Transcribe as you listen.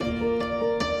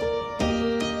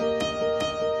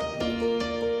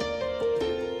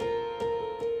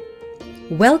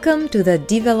Welcome to The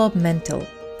Developmental,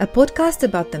 a podcast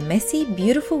about the messy,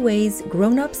 beautiful ways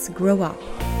grown-ups grow up.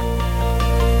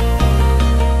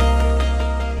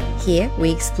 Here,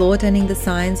 we explore turning the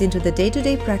science into the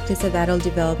day-to-day practice of adult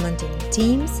development in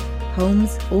teams,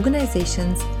 homes,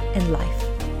 organizations, and life.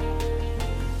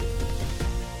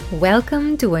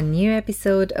 Welcome to a new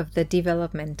episode of The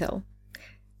Developmental.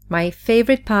 My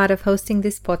favorite part of hosting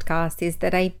this podcast is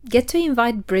that I get to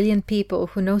invite brilliant people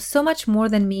who know so much more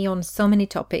than me on so many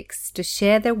topics to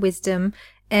share their wisdom,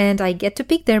 and I get to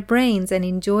pick their brains and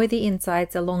enjoy the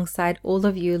insights alongside all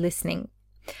of you listening.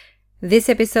 This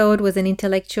episode was an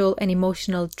intellectual and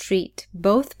emotional treat,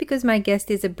 both because my guest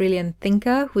is a brilliant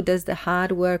thinker who does the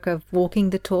hard work of walking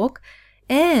the talk,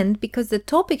 and because the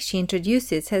topic she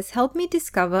introduces has helped me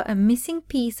discover a missing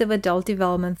piece of adult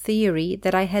development theory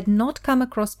that I had not come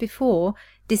across before,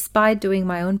 despite doing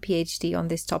my own PhD on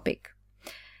this topic.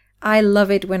 I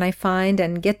love it when I find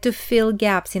and get to fill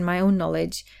gaps in my own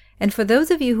knowledge, and for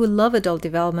those of you who love adult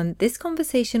development, this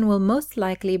conversation will most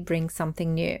likely bring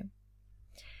something new.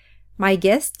 My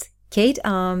guest, Kate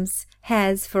Arms,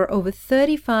 has for over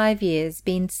 35 years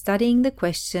been studying the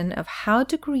question of how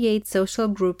to create social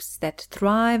groups that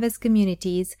thrive as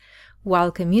communities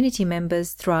while community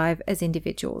members thrive as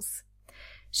individuals.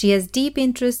 She has deep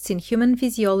interests in human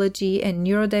physiology and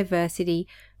neurodiversity,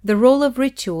 the role of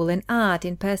ritual and art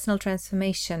in personal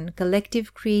transformation,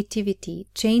 collective creativity,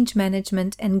 change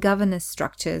management, and governance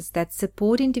structures that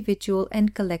support individual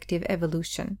and collective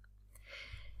evolution.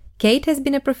 Kate has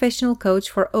been a professional coach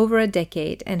for over a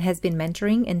decade and has been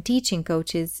mentoring and teaching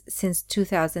coaches since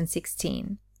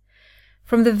 2016.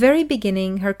 From the very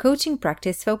beginning, her coaching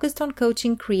practice focused on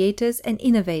coaching creators and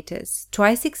innovators,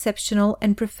 twice exceptional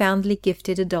and profoundly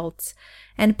gifted adults,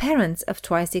 and parents of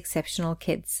twice exceptional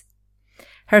kids.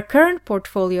 Her current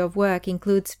portfolio of work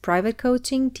includes private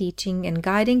coaching, teaching, and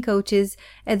guiding coaches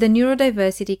at the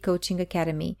Neurodiversity Coaching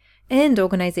Academy and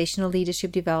organizational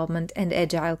leadership development and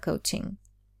agile coaching.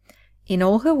 In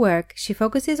all her work, she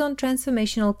focuses on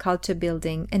transformational culture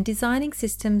building and designing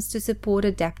systems to support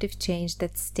adaptive change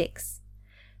that sticks.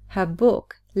 Her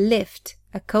book, Lift,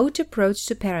 A Coach Approach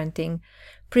to Parenting,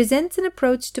 presents an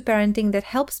approach to parenting that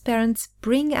helps parents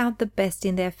bring out the best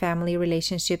in their family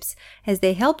relationships as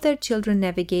they help their children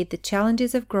navigate the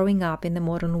challenges of growing up in the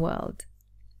modern world.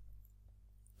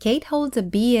 Kate holds a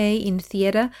BA in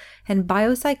Theater and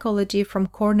Biopsychology from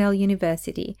Cornell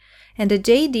University and a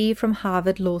JD from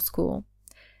Harvard Law School.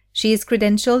 She is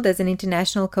credentialed as an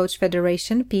International Coach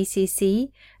Federation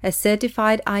 (PCC), a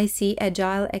certified IC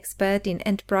Agile expert in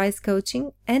enterprise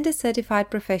coaching, and a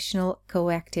certified professional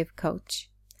coactive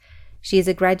coach. She is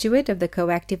a graduate of the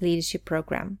Coactive Leadership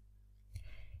Program.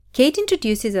 Kate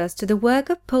introduces us to the work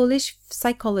of Polish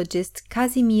psychologist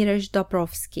Kazimierz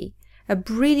Dobrowski, a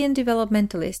brilliant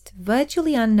developmentalist,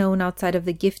 virtually unknown outside of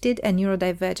the gifted and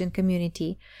neurodivergent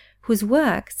community, whose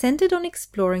work centered on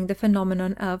exploring the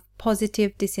phenomenon of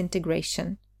positive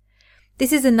disintegration.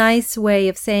 This is a nice way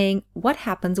of saying what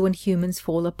happens when humans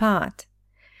fall apart.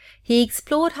 He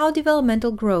explored how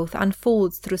developmental growth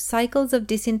unfolds through cycles of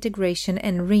disintegration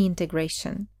and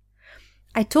reintegration.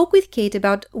 I talk with Kate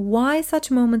about why such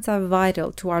moments are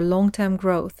vital to our long-term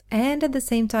growth and at the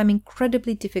same time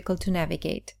incredibly difficult to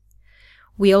navigate.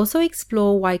 We also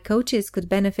explore why coaches could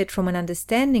benefit from an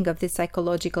understanding of this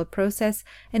psychological process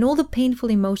and all the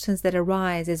painful emotions that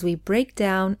arise as we break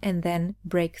down and then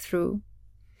break through.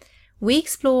 We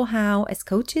explore how, as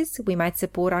coaches, we might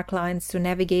support our clients to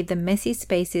navigate the messy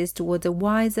spaces towards a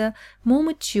wiser, more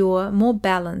mature, more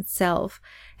balanced self,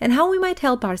 and how we might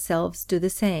help ourselves do the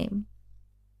same.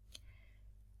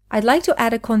 I'd like to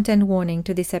add a content warning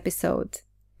to this episode.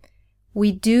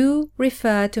 We do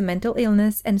refer to mental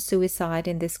illness and suicide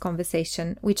in this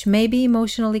conversation, which may be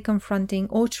emotionally confronting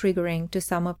or triggering to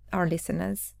some of our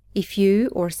listeners. If you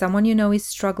or someone you know is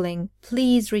struggling,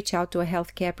 please reach out to a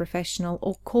healthcare professional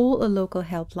or call a local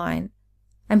helpline.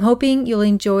 I'm hoping you'll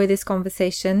enjoy this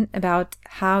conversation about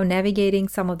how navigating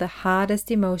some of the hardest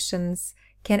emotions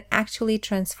can actually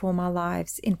transform our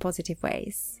lives in positive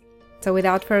ways. So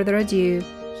without further ado,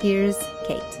 here's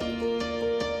Kate.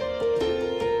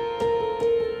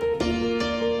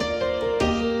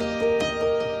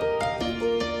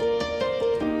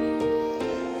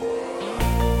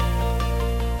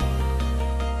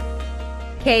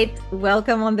 Kate,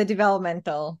 welcome on The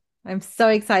Developmental. I'm so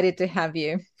excited to have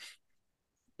you.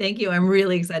 Thank you. I'm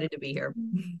really excited to be here.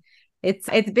 It's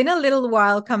been a little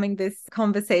while coming this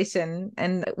conversation,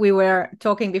 and we were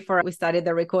talking before we started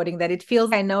the recording that it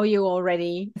feels I know you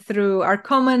already through our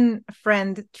common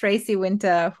friend Tracy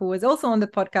Winter, who was also on the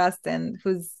podcast and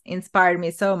who's inspired me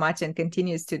so much and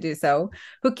continues to do so,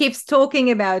 who keeps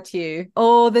talking about you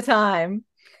all the time.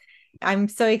 I'm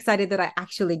so excited that I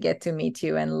actually get to meet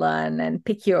you and learn and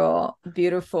pick your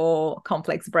beautiful,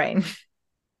 complex brain.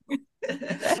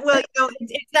 Well,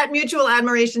 it's that mutual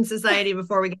admiration society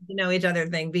before we get to know each other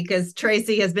thing, because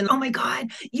Tracy has been, oh my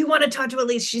God, you want to talk to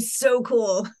Elise? She's so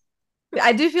cool.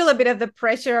 I do feel a bit of the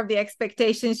pressure of the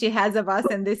expectation she has of us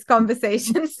in this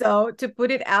conversation. So to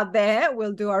put it out there,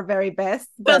 we'll do our very best.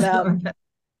 But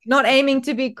not aiming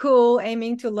to be cool,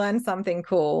 aiming to learn something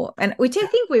cool. And which I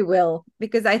think we will,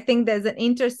 because I think there's an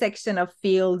intersection of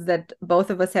fields that both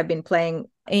of us have been playing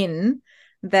in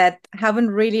that haven't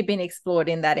really been explored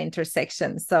in that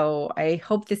intersection. So I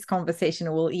hope this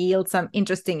conversation will yield some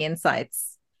interesting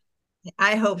insights.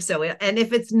 I hope so. And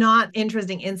if it's not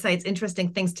interesting insights,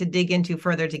 interesting things to dig into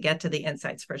further to get to the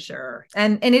insights for sure.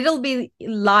 And it'll be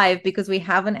live because we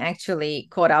haven't actually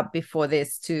caught up before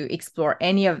this to explore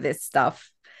any of this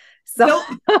stuff. So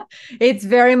nope. It's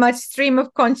very much stream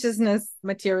of consciousness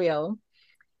material.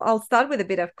 I'll start with a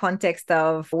bit of context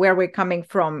of where we're coming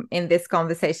from in this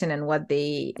conversation and what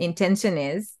the intention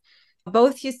is.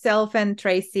 Both yourself and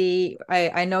Tracy,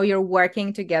 I know you're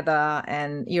working together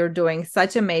and you're doing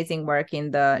such amazing work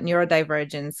in the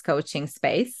neurodivergence coaching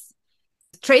space.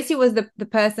 Tracy was the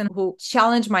person who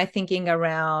challenged my thinking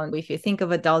around, if you think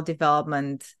of adult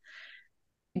development,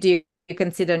 do you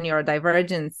consider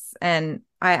neurodivergence? And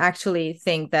I actually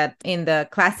think that in the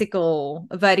classical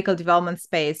vertical development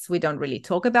space, we don't really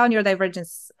talk about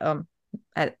neurodivergence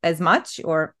as much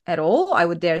or at all, I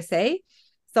would dare say.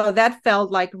 So that felt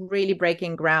like really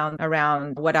breaking ground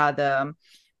around what are the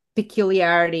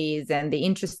peculiarities and the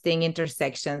interesting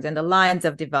intersections and the lines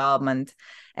of development.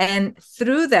 And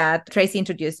through that, Tracy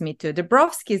introduced me to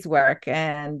Dabrowski's work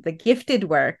and the gifted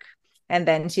work. And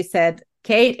then she said,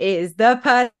 Kate is the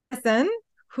person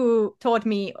who taught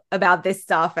me about this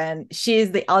stuff, and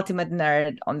she's the ultimate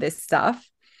nerd on this stuff.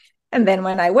 And then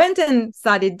when I went and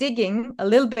started digging a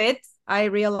little bit, I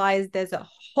realized there's a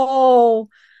whole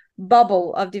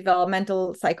bubble of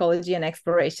developmental psychology and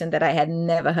exploration that I had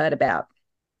never heard about.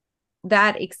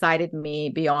 That excited me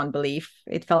beyond belief.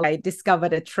 It felt like I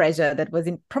discovered a treasure that was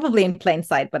probably in plain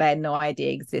sight, but I had no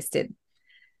idea existed.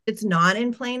 It's not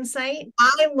in plain sight.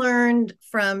 I learned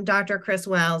from Dr. Chris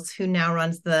Wells, who now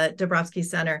runs the Dabrowski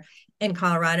Center in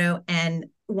Colorado. And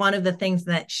one of the things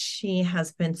that she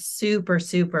has been super,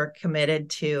 super committed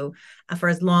to for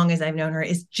as long as I've known her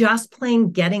is just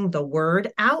plain getting the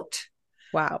word out.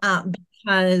 Wow.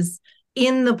 Because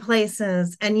in the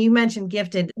places, and you mentioned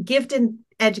gifted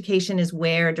education is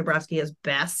where Dabrowski is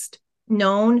best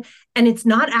known. And it's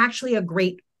not actually a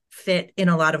great fit in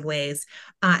a lot of ways.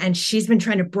 And she's been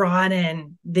trying to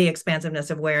broaden the expansiveness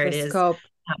of where it is for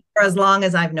as long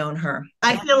as I've known her.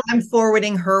 I feel like I'm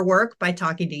forwarding her work by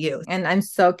talking to you. And I'm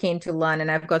so keen to learn,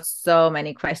 and I've got so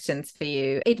many questions for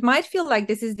you. It might feel like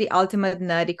this is the ultimate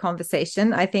nerdy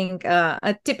conversation. I think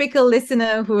a typical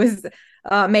listener who is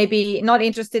maybe not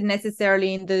interested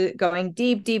necessarily in the going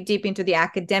deep into the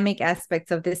academic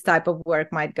aspects of this type of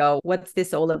work might go, what's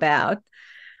this all about?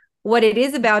 What it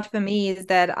is about for me is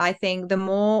that I think the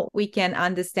more we can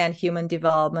understand human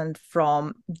development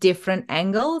from different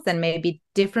angles and maybe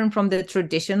different from the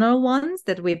traditional ones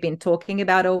that we've been talking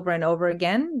about over and over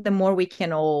again, the more we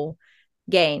can all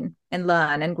gain and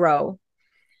learn and grow.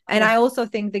 And I also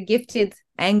think the gifted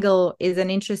angle is an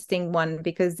interesting one,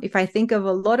 because if I think of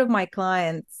a lot of my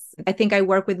clients, I think I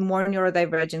work with more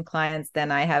neurodivergent clients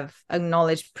than I have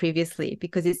acknowledged previously,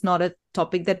 because it's not a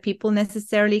topic that people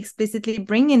necessarily explicitly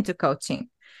bring into coaching.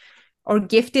 Or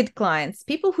gifted clients,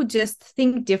 people who just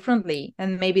think differently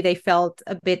and maybe they felt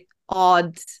a bit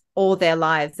odd all their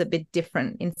lives, a bit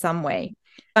different in some way.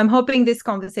 I'm hoping this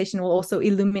conversation will also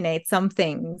illuminate some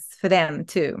things for them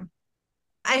too.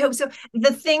 I hope so.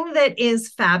 The thing that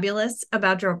is fabulous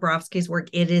about Dabrowski's work,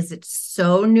 it's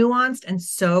so nuanced and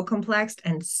so complex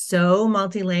and so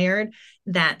multi-layered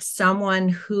that someone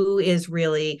who is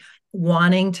really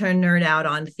wanting to nerd out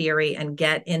on theory and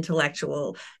get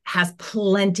intellectual has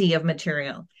plenty of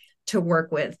material to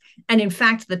work with. And in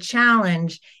fact, the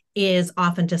challenge is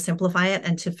often to simplify it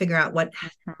and to figure out what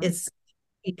is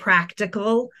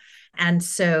practical. And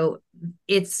so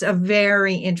it's a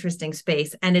very interesting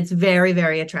space, and it's very,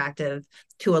 very attractive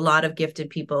to a lot of gifted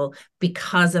people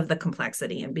because of the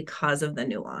complexity and because of the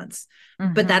nuance.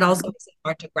 But that also makes it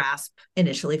hard to grasp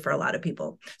initially for a lot of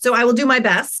people. So I will do my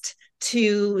best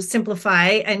to simplify,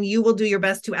 and you will do your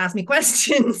best to ask me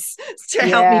questions to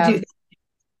help me do Yeah,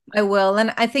 that. I will.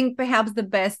 And I think perhaps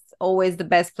always the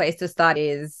best place to start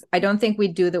is I don't think we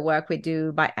do the work we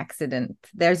do by accident.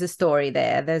 There's a story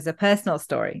there. There's a personal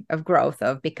story of growth,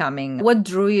 of becoming. What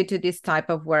drew you to this type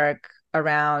of work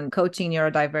around coaching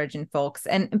neurodivergent folks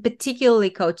and particularly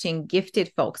coaching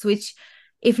gifted folks, which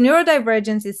if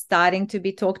neurodivergence is starting to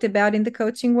be talked about in the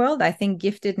coaching world, I think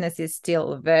giftedness is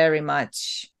still very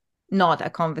much not a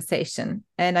conversation.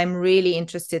 And I'm really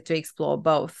interested to explore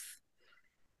both.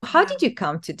 How Yeah. did you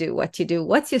come to do what you do?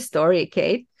 What's your story,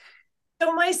 Kate?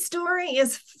 So my story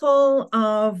is full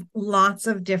of lots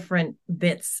of different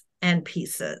bits and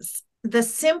pieces. The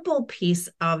simple piece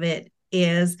of it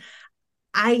is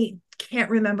I can't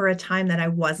remember a time that I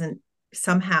wasn't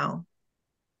somehow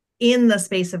in the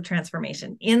space of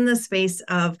transformation, in the space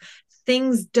of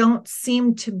things don't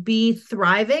seem to be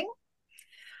thriving.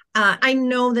 I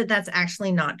know that that's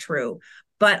actually not true,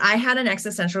 but I had an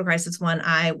existential crisis when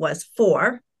I was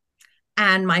 4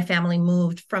 and my family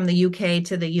moved from the UK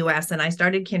to the US and I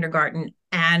started kindergarten,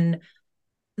 and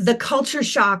the culture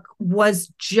shock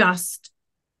was just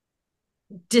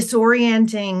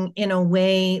disorienting in a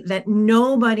way that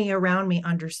nobody around me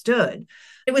understood.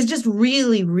 It was just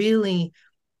really, really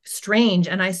strange.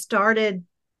 And I started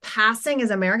passing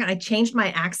as American. I changed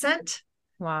my accent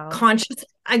Wow. consciously.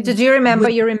 So do you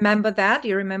remember that? Do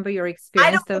you remember your I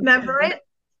experience don't of remember it,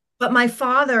 but my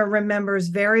father remembers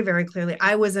very, very clearly.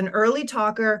 I was an early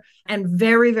talker and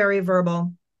very, very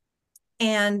verbal.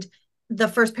 And the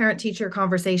first parent teacher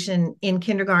conversation in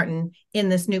kindergarten in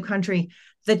this new country,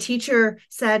 the teacher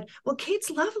said, "Well, Kate's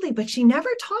lovely, but she never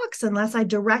talks unless I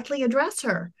directly address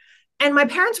her." And my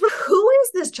parents were, "Who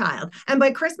is this child?" And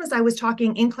by Christmas, I was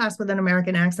talking in class with an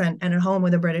American accent and at home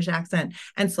with a British accent.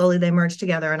 And slowly they merged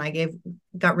together and I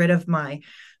got rid of my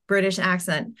British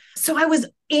accent. So I was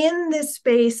in this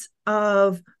space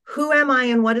of who am I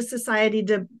and what does society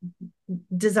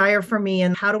desire for me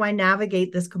and how do I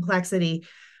navigate this complexity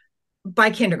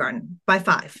by kindergarten, by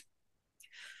 5.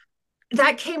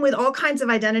 That came with all kinds of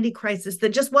identity crisis that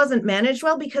just wasn't managed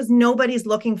well because nobody's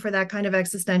looking for that kind of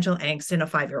existential angst in a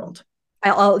 5-year-old.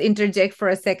 I'll interject for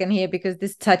a second here because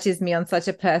this touches me on such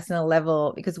a personal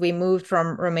level because we moved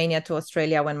from Romania to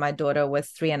Australia when my daughter was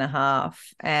 3.5.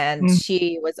 And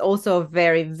she was also a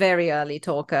very, very early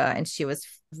talker and she was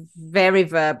very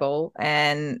verbal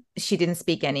and she didn't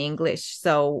speak any English.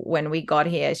 So when we got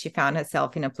here, she found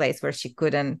herself in a place where she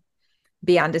couldn't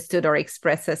be understood or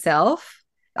express herself.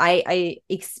 I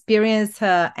experienced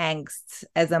her angst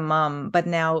as a mom, but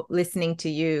now listening to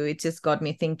you, it just got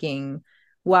me thinking,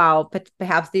 wow, but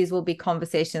perhaps these will be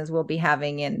conversations we'll be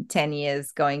having in 10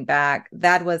 years going back.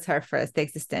 That was her first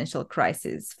existential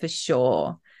crisis for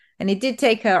sure. And it did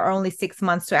take her only 6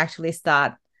 months to actually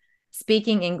start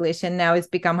speaking English, and now it's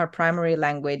become her primary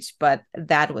language. But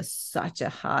that was such a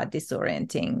hard,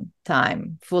 disorienting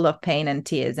time, full of pain and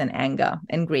tears and anger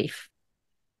and grief.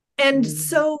 And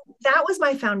so that was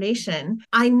my foundation.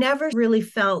 I never really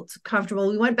felt comfortable.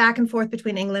 We went back and forth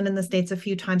between England and the States a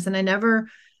few times, and I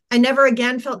never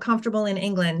again felt comfortable in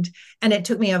England. And it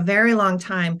took me a very long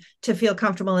time to feel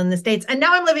comfortable in the States. And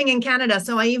now I'm living in Canada,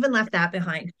 so I even left that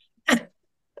behind.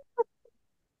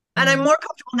 And I'm more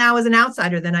comfortable now as an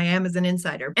outsider than I am as an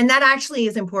insider. And that actually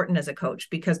is important as a coach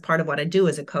because part of what I do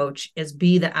as a coach is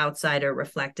be the outsider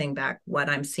reflecting back what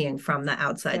I'm seeing from the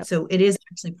outside. Yep. So it is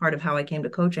actually part of how I came to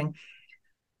coaching.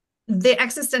 The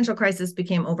existential crisis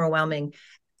became overwhelming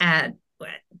at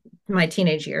my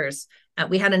teenage years.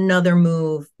 We had another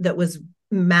move that was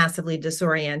massively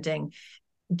disorienting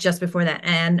just before that.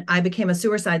 And I became a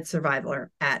suicide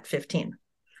survivor at 15.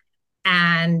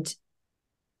 And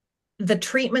the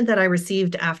treatment that I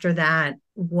received after that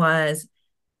was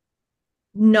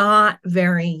not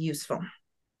very useful.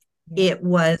 Yeah. It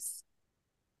was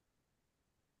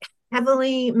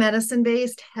heavily medicine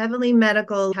based, heavily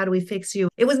medical. How do we fix you?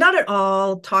 It was not at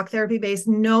all talk therapy based,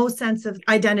 no sense of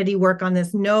identity work on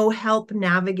this, no help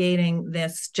navigating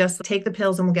this. Just take the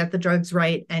pills and we'll get the drugs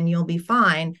right and you'll be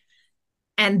fine.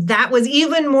 And that was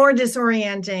even more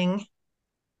disorienting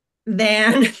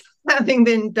than having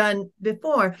been done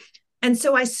before. And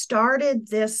so I started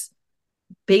this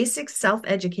basic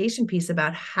self-education piece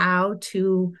about how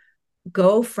to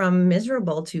go from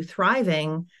miserable to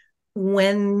thriving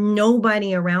when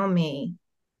nobody around me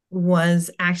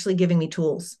was actually giving me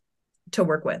tools to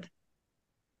work with.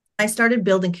 I started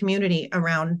building community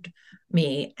around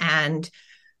me and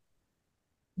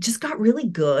just got really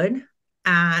good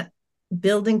at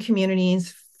building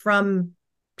communities from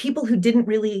people who didn't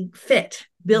really fit,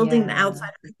 building the Yeah. outside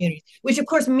of the community, which of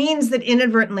course means that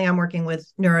inadvertently I'm working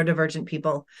with neurodivergent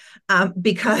people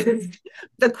because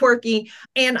the quirky,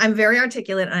 and I'm very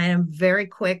articulate, I am very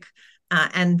quick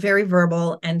and very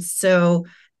verbal. And so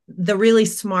the really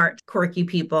smart, quirky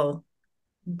people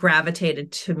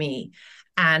gravitated to me.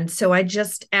 And so I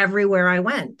just, everywhere I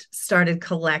went, started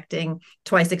collecting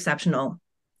twice exceptional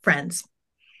friends,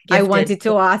 I gifted. wanted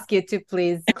to ask you to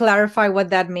please clarify what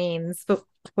that means for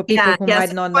people Yeah, who yes.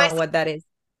 might not know Twice, what that is.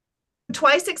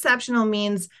 twice exceptional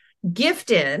means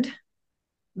gifted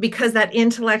because that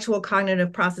intellectual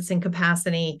cognitive processing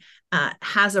capacity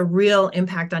has a real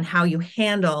impact on how you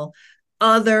handle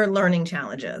other learning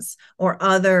challenges or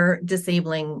other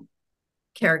disabling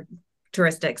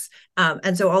characteristics.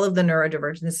 And so all of the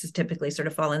neurodivergences typically sort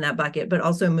of fall in that bucket, but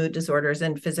also mood disorders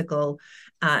and physical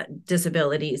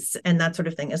disabilities and that sort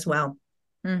of thing as well.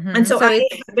 And so So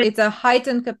it's a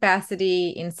heightened capacity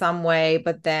in some way,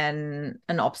 but then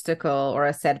an obstacle or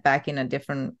a setback in a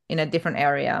different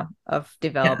area of yeah.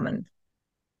 development.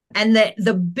 And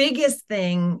the biggest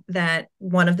thing that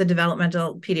one of the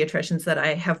developmental pediatricians that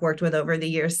I have worked with over the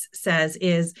years says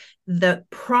is the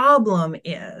problem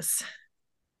is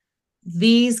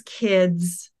these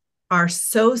kids are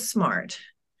so smart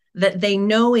that they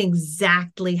know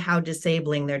exactly how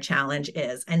disabling their challenge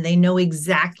is, and they know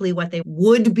exactly what they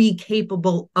would be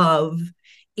capable of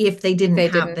if they If didn't they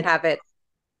have didn't have it.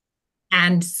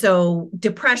 And so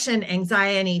depression,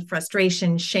 anxiety,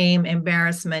 frustration, shame,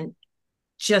 embarrassment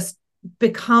just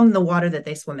become the water that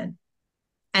they swim in.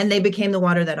 And they became the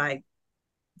water that I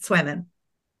swam in.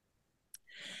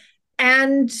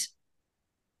 And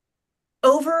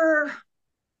over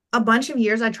a bunch of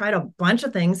years, I tried a bunch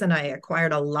of things and I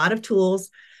acquired a lot of tools.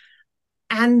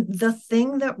 And the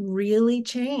thing that really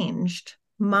changed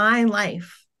my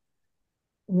life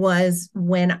was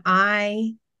when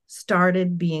I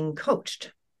started being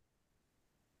coached.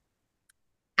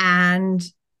 And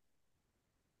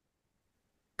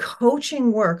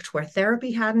coaching worked where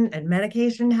therapy hadn't, and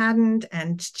medication hadn't,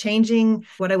 and changing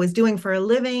what I was doing for a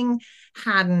living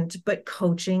hadn't, but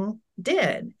coaching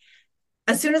did.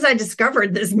 As soon as I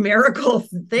discovered this miracle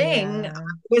thing, Yeah. I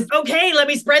was okay, let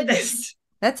me spread this.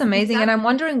 That's amazing. And I'm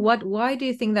wondering why do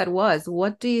you think that was?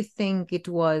 What do you think it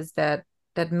was that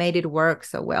made it work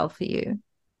so well for you?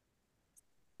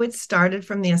 It started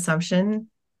from the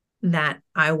assumption that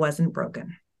I wasn't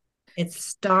broken. It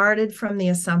started from the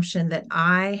assumption that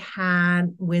I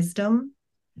had wisdom.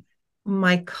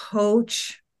 My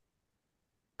coach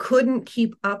couldn't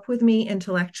keep up with me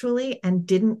intellectually and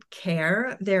didn't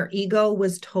care. Their ego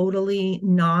was totally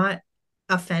not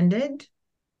offended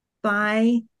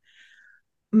by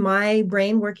my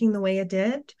brain working the way it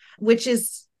did, which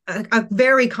is a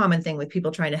very common thing with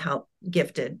people trying to help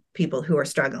gifted people who are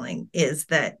struggling, is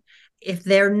that if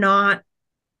they're not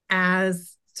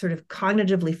as sort of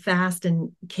cognitively fast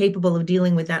and capable of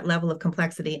dealing with that level of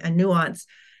complexity and nuance,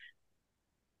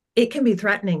 it can be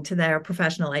threatening to their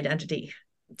professional identity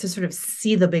to sort of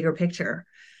see the bigger picture.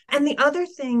 And the other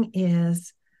thing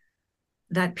is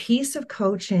that piece of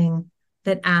coaching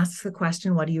that asks the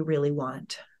question, what do you really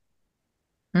want?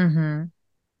 Mm-hmm.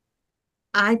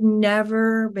 I'd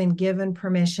never been given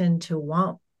permission to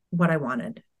want what I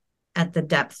wanted at the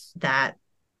depth that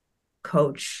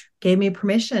coach gave me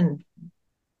permission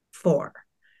for.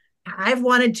 I've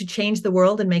wanted to change the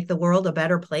world and make the world a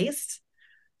better place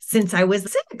since I was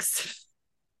 6.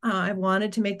 I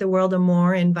wanted to make the world a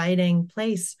more inviting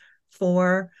place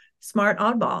for smart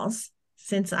oddballs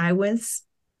since I was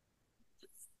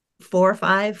 4 or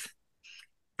 5.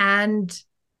 And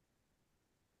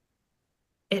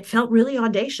it felt really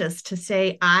audacious to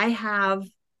say, I have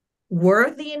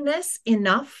worthiness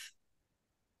enough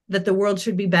that the world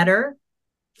should be better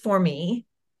for me.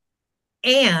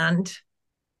 And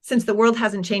since the world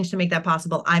hasn't changed to make that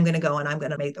possible, I'm going to go and I'm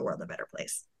going to make the world a better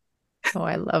place. Oh,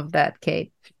 I love that,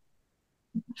 Kate.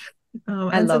 I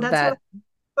And so love that's that.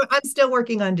 what I'm still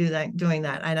working on doing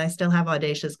that. And I still have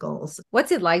audacious goals.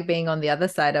 What's it like being on the other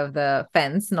side of the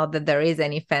fence? Not that there is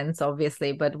any fence,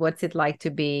 obviously, but what's it like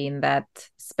to be in that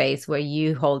space where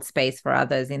you hold space for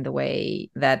others in the way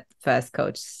that first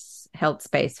coach held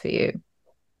space for you?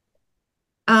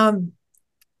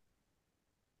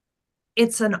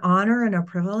 It's an honor and a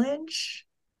privilege.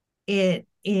 It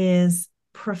is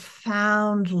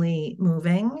profoundly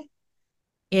moving.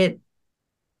 It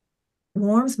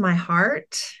warms my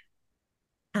heart.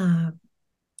 I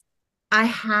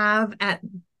have at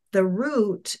the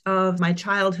root of my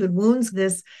childhood wounds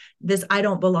this I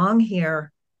don't belong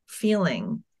here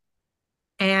feeling.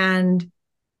 And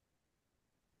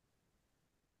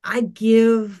I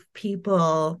give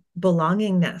people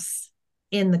belongingness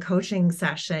in the coaching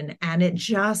session. And it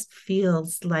just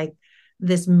feels like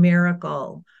this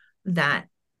miracle that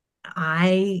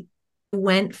I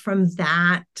went from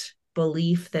that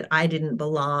belief that I didn't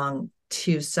belong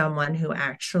to someone who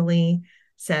actually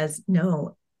says,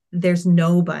 no, there's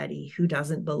nobody who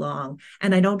doesn't belong.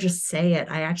 And I don't just say it,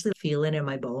 I actually feel it in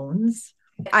my bones.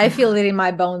 I feel it in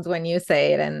my bones when you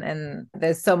say it. And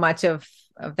there's so much of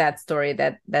that story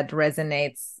that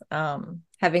resonates.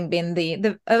 Having been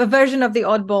the a version of the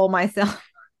oddball myself.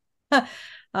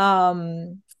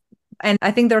 And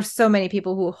I think there's so many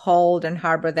people who hold and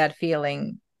harbor that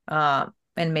feeling, and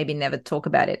maybe never talk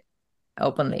about it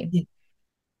openly. Yeah.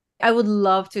 I would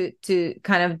love to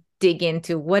kind of dig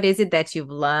into what is it that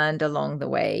you've learned along the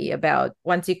way about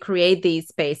once you create these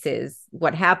spaces,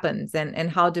 what happens,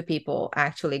 and how do people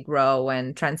actually grow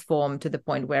and transform to the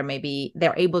point where maybe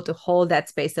they're able to hold that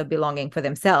space of belonging for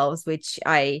themselves, which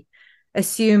I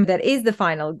assume that is the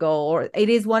final goal, or it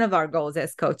is one of our goals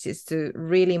as coaches, to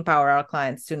really empower our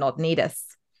clients to not need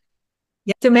us,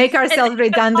 to make ourselves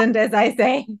redundant, as I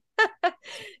say.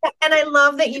 And I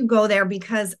love that you go there,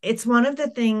 because it's one of the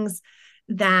things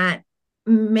that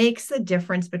makes the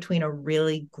difference between a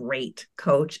really great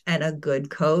coach and a good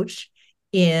coach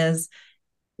is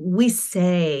we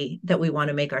say that we want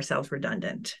to make ourselves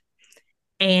redundant,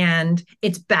 and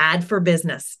it's bad for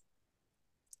business.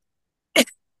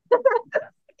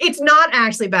 It's not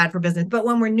actually bad for business, but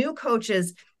when we're new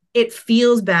coaches, it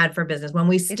feels bad for business when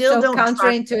we still it's so don't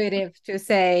counterintuitive to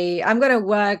say, I'm going to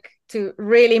work to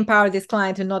really empower this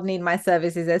client to not need my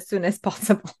services as soon as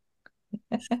possible.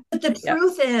 But the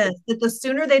truth is that the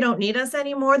sooner they don't need us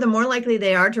anymore, the more likely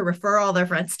they are to refer all their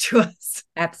friends to us.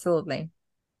 Absolutely.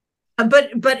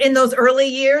 But in those early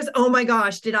years, oh my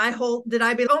gosh, did I be, oh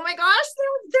my gosh,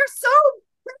 they're so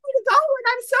ready to go, and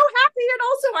I'm so happy, and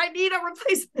also I need a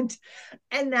replacement.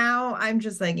 And now I'm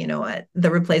just like, you know what,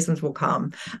 the replacements will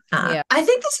come. I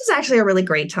think this is actually a really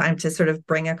great time to sort of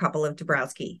bring a couple of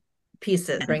Dabrowski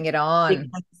pieces. Bring it on.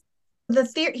 The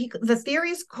theory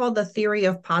is called the theory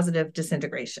of positive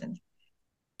disintegration.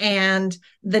 And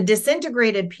the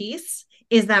disintegrated piece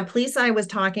is that piece I was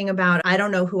talking about. I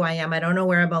don't know who I am. I don't know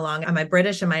where I belong. Am I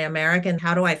British? Am I American?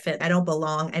 How do I fit? I don't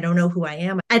belong. I don't know who I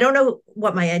am. I don't know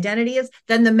what my identity is.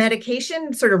 Then the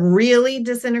medication sort of really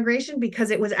disintegration,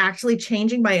 because it was actually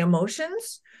changing my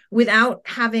emotions without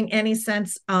having any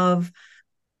sense of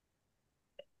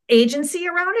agency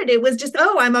around it. It was just,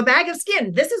 oh, I'm a bag of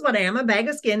skin. This is what I am, a bag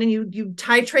of skin. And you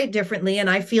titrate differently, and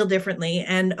I feel differently.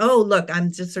 And oh, look,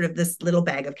 I'm just sort of this little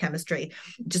bag of chemistry.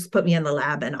 Just put me in the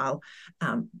lab and I'll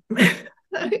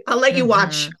let you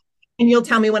watch, and you'll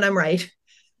tell me when I'm right.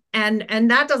 And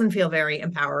that doesn't feel very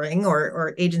empowering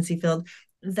or agency filled.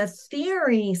 The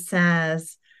theory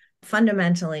says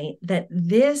fundamentally that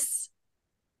this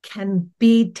can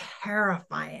be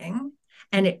terrifying,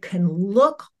 and it can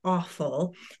look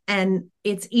awful, and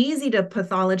it's easy to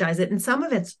pathologize it. And some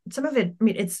of it, I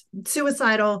mean, it's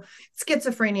suicidal,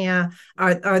 schizophrenia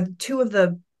are two of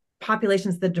the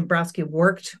populations that Dabrowski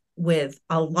worked with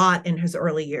a lot in his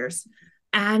early years.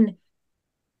 And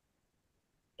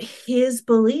his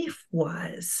belief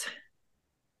was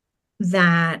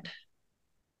that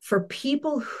for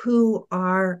people who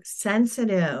are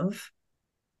sensitive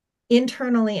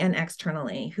internally and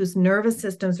externally, whose nervous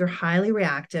systems are highly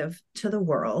reactive to the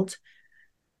world,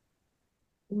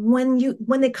 when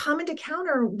they come into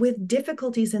counter with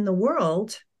difficulties in the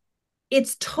world,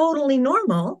 it's totally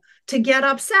normal to get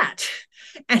upset,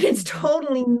 and it's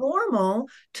totally normal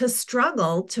to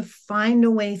struggle to find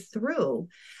a way through.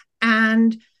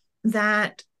 And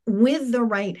that with the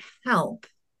right help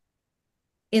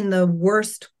in the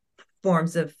worst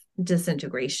forms of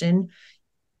disintegration,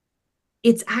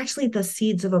 it's actually the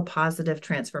seeds of a positive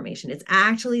transformation. It's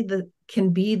actually can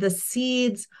be the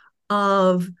seeds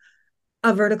of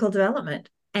a vertical development.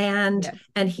 And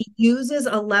he uses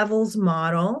a levels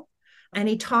model, and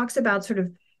he talks about sort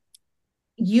of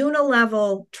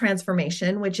unilevel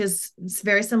transformation, which is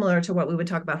very similar to what we would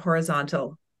talk about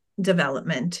horizontal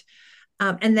development.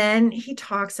 And then he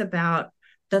talks about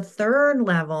the third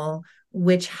level,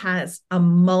 which has a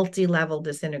multi-level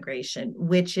disintegration,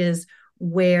 which is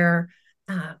where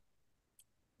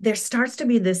there starts to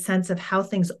be this sense of how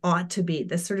things ought to be,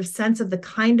 this sort of sense of the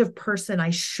kind of person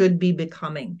I should be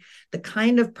becoming, the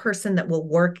kind of person that will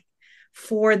work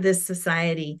for this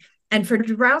society. And for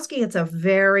Dabrowski, it's a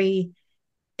very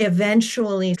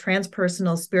eventually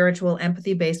transpersonal, spiritual,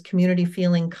 empathy-based, community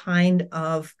feeling kind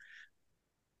of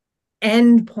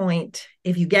end point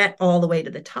if you get all the way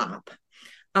to the top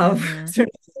of sort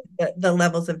of the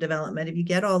levels of development. If you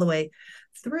get all the way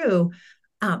through,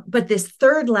 But this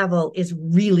third level is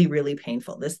really, really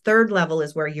painful. This third level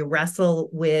is where you wrestle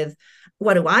with,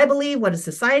 what do I believe? What does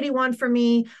society want from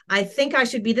me? I think I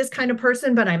should be this kind of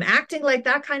person, but I'm acting like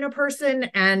that kind of person.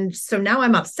 And so now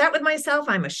I'm upset with myself.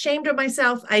 I'm ashamed of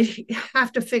myself. I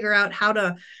have to figure out how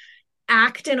to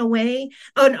act in a way.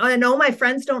 Oh, I know my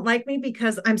friends don't like me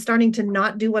because I'm starting to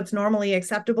not do what's normally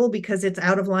acceptable because it's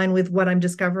out of line with what I'm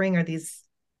discovering are these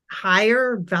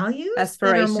higher values,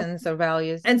 aspirations or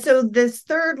values. And so this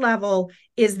third level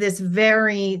is this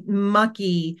very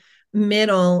mucky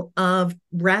middle of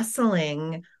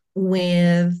wrestling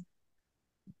with,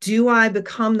 do I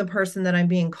become the person that I'm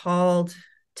being called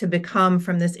to become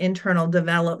from this internal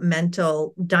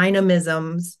developmental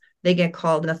dynamisms they get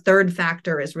called. And the third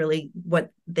factor is really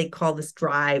what they call this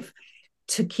drive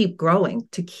to keep growing,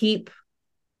 to keep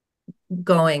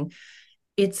going.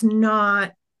 It's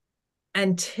not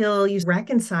until you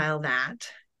reconcile that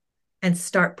and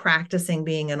start practicing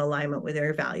being in alignment with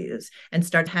your values and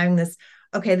start having this,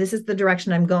 okay, this is the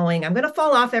direction I'm going. I'm going to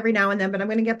fall off every now and then, but I'm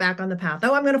going to get back on the path.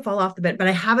 Oh, I'm going to fall off the bit, but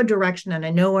I have a direction and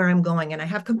I know where I'm going. And I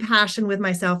have compassion with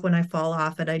myself when I fall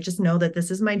off. And I just know that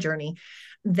this is my journey.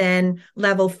 Then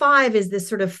level 5 is this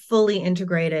sort of fully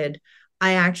integrated,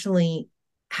 I actually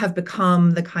have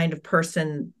become the kind of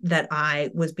person that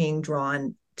I was being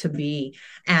drawn to be.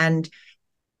 And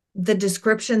the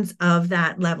descriptions of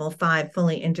that level 5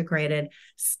 fully integrated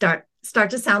start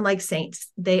to sound like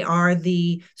saints. They are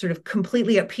the sort of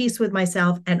completely at peace with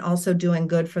myself and also doing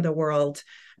good for the world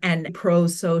and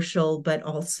pro-social, but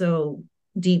also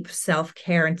deep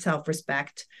self-care and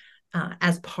self-respect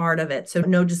as part of it. So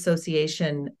no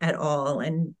dissociation at all,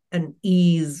 and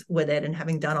ease with it, and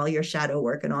having done all your shadow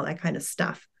work and all that kind of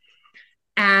stuff.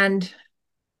 And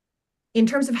in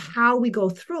terms of how we go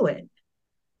through it,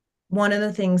 one of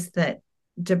the things that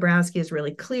Dabrowski is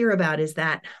really clear about is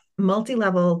that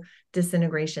multi-level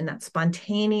disintegration, that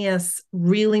spontaneous,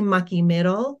 really mucky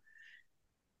middle,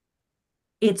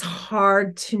 it's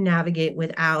hard to navigate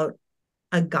without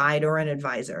a guide or an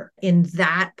advisor. In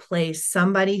that place,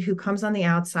 somebody who comes on the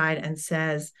outside and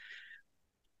says,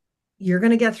 you're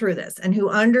going to get through this, and who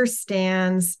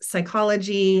understands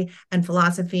psychology and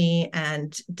philosophy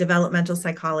and developmental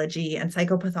psychology and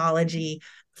psychopathology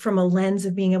from a lens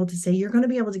of being able to say, you're going to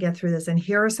be able to get through this. And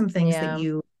here are some things that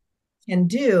you can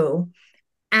do.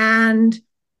 And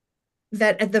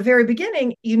that at the very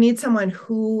beginning, you need someone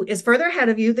who is further ahead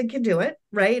of you that can do it,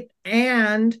 right?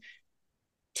 And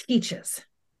teaches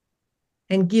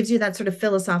and gives you that sort of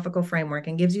philosophical framework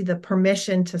and gives you the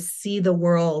permission to see the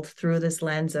world through this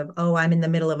lens of, oh, I'm in the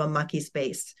middle of a mucky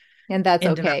space. And that's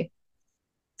okay.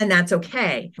 And that's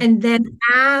okay. And then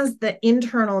as the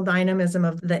internal dynamism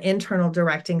of the internal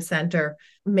directing center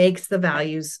makes the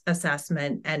values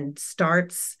assessment and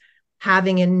starts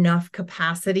having enough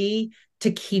capacity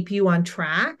to keep you on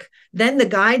track, then the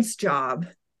guide's job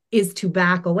is to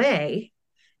back away.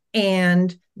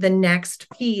 And the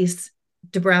next piece,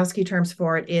 Dabrowski terms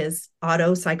for it, is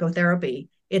auto psychotherapy.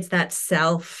 It's that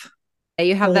self.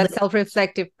 You have that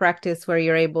self-reflective practice where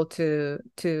you're able to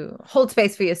hold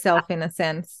space for yourself in a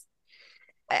sense.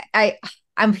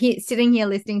 I'm sitting here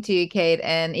listening to you, Kate,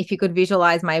 and if you could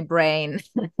visualize my brain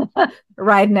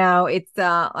right now, it's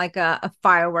like a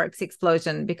fireworks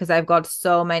explosion, because I've got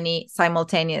so many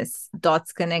simultaneous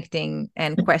dots connecting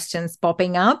and questions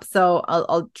popping up. So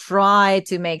I'll try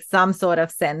to make some sort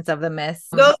of sense of the mess.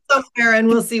 Go somewhere and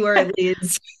we'll see where it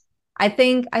leads. I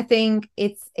think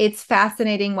it's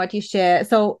fascinating what you share.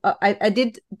 So I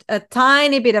did a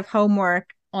tiny bit of homework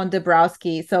on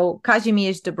Dabrowski. So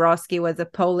Kazimierz Dabrowski was a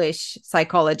Polish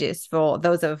psychologist, for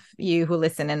those of you who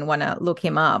listen and want to look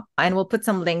him up. And we'll put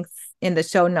some links in the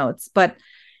show notes. But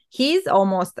he's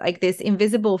almost like this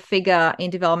invisible figure in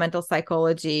developmental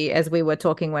psychology, as we were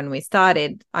talking when we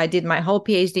started. I did my whole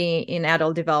PhD in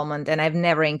adult development, and I've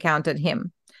never encountered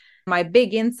him. My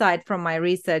big insight from my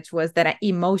research was that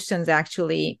emotions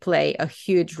actually play a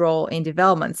huge role in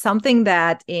development, something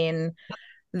that in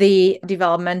the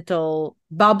developmental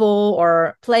bubble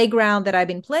or playground that I've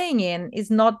been playing in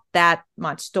is not that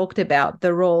much talked about.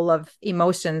 The role of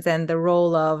emotions and the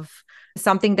role of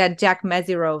something that Jack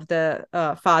Mezirow, the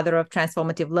father of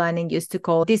transformative learning, used to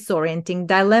call disorienting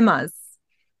dilemmas.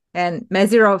 And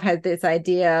Mezirow had this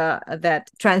idea that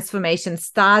transformation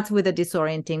starts with a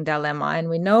disorienting dilemma. And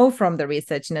we know from the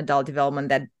research in adult development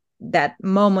that that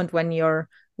moment when your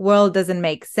world doesn't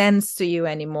make sense to you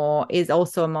anymore is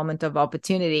also a moment of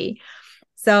opportunity.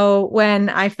 So when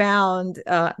I found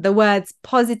the words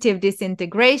positive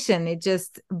disintegration, it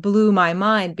just blew my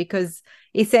mind, because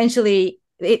essentially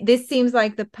this seems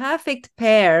like the perfect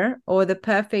pair or the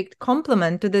perfect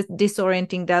complement to the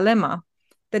disorienting dilemma.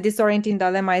 the disorienting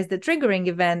dilemma is the triggering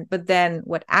event, but then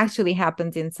what actually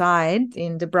happens inside,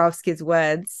 in Dabrowski's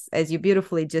words, as you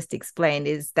beautifully just explained,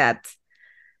 is that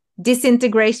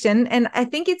disintegration. And I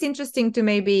think it's interesting to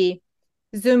maybe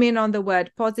zoom in on the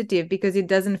word positive, because it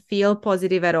doesn't feel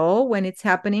positive at all when it's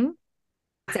happening.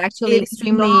 It's actually It's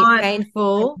extremely not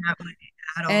painful, that way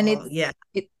at and all. Yeah.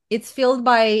 it's filled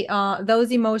by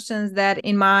those emotions that,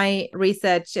 in my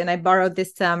research, and I borrowed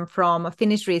this term from a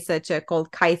Finnish researcher called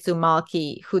Kaisu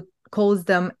Malki, who calls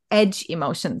them edge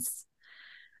emotions.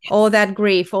 All that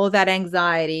grief, all that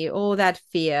anxiety, all that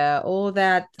fear, all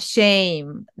that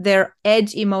shame, they're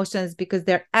edge emotions because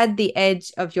they're at the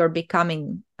edge of your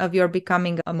becoming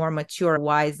a more mature,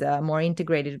 wiser, more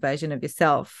integrated version of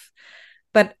yourself.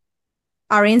 But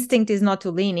our instinct is not to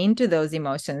lean into those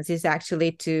emotions, it's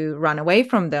actually to run away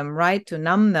from them, right? To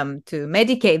numb them, to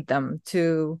medicate them,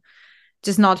 to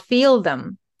just not feel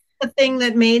them. The thing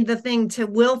that made the thing to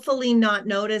willfully not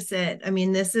notice it. I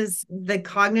mean, this is the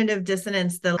cognitive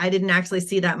dissonance that I didn't actually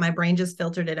see that. My brain just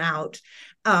filtered it out.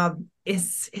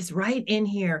 Is right in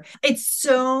here. It's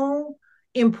so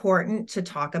important to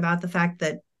talk about the fact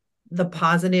that the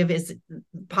positive is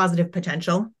positive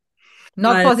potential.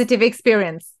 Not positive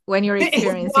experience when you're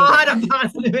experiencing it's not a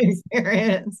positive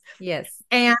experience. Yes.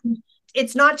 And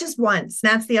it's not just once.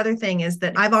 That's the other thing, is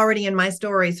that I've already in my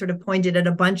story sort of pointed at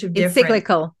a bunch of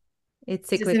different. It's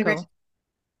cyclical.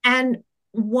 And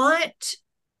what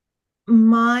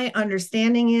my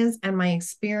understanding is, and my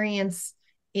experience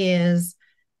is,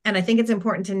 and I think it's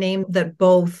important to name that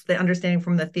both the understanding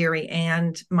from the theory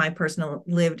and my personal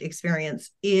lived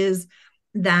experience is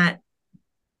that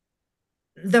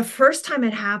the first time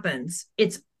it happens,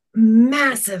 it's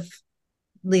massively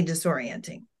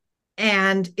disorienting.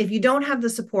 And if you don't have the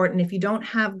support and if you don't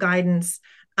have guidance,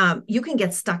 you can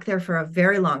get stuck there for a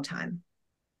very long time.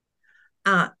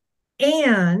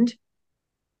 And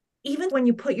even when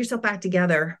you put yourself back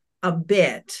together a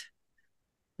bit,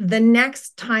 the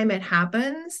next time it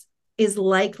happens is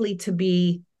likely to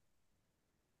be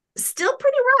still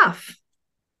pretty rough.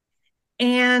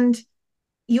 And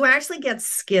you actually get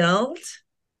skilled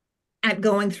at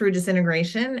going through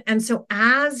disintegration. And so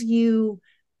as you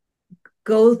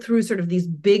go through sort of these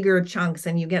bigger chunks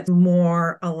and you get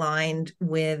more aligned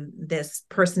with this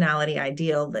personality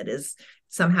ideal that is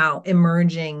somehow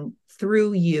emerging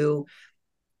through you,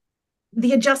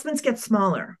 the adjustments get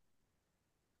smaller.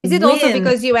 Is it also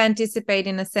because you anticipate,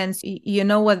 in a sense, you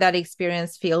know what that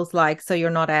experience feels like, so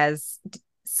you're not as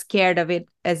scared of it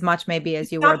as much maybe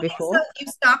as you were before? You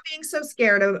stop being so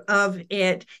scared of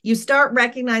it. You start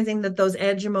recognizing that those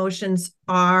edge emotions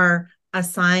are a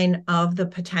sign of the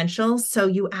potential. So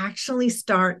you actually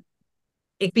start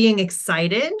being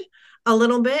excited a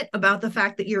little bit about the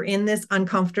fact that you're in this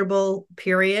uncomfortable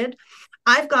period.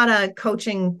 I've got a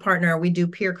coaching partner. We do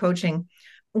peer coaching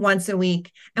once a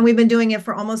week, and we've been doing it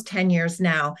for almost 10 years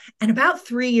now. And about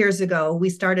 3 years ago, we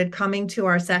started coming to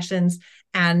our sessions,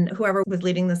 and whoever was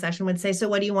leading the session would say, so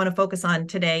what do you want to focus on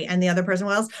today? And the other person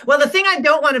was, well, the thing I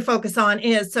don't want to focus on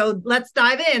is, so let's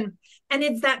dive in. And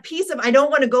it's that piece of, I don't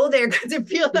want to go there because it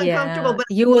feels uncomfortable, but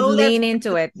you would lean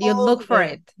into it. You'd look for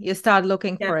it. You start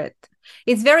looking for it.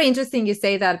 It's very interesting you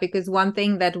say that, because one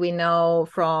thing that we know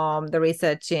from the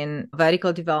research in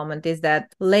vertical development is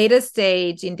that later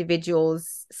stage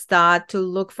individuals start to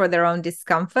look for their own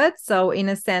discomfort. So in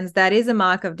a sense, that is a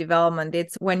mark of development.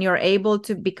 It's when you're able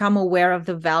to become aware of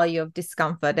the value of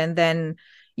discomfort, and then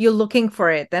you're looking for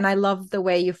it. And I love the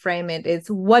way you frame it. It's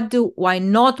what do I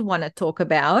not want to talk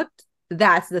about?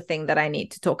 That's the thing that I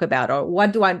need to talk about. Or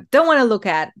what do I don't want to look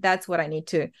at? That's what I need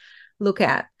to look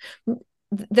at.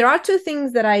 There are two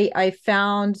things that I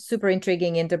found super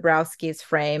intriguing in Dabrowski's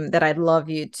frame that I'd love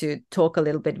you to talk a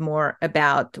little bit more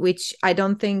about, which I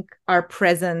don't think are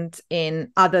present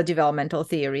in other developmental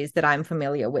theories that I'm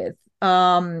familiar with.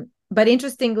 But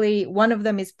interestingly, one of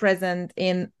them is present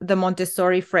in the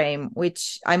Montessori frame,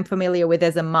 which I'm familiar with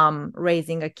as a mom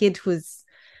raising a kid who's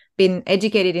been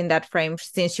educated in that frame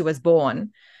since she was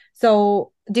born.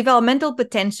 So developmental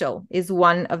potential is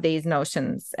one of these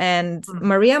notions. And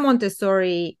Maria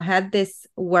Montessori had this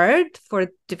word for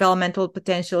developmental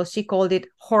potential. She called it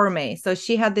horme. So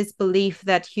she had this belief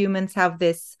that humans have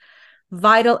this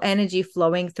vital energy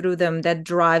flowing through them that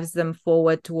drives them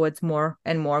forward towards more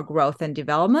and more growth and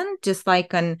development, just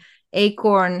like an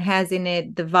acorn has in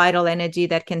it the vital energy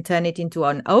that can turn it into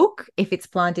an oak if it's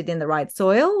planted in the right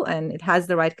soil and it has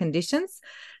the right conditions.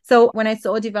 So when I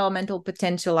saw developmental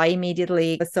potential, I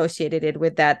immediately associated it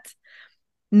with that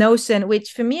notion,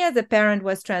 which for me as a parent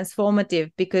was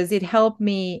transformative, because it helped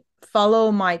me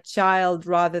follow my child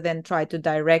rather than try to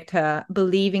direct her,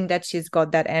 believing that she's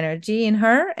got that energy in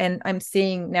her. And I'm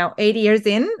seeing now 8 years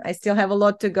in, I still have a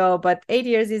lot to go, but 8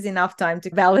 years is enough time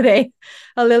to validate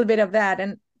a little bit of that.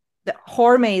 And the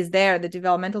hormone is there, the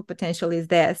developmental potential is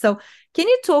there. So can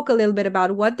you talk a little bit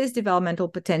about what this developmental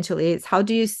potential is? How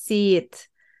do you see it?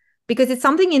 Because it's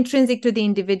something intrinsic to the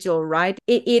individual, right?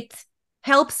 It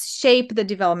helps shape the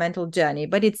developmental journey,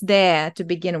 but it's there to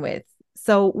begin with.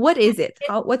 So what is it?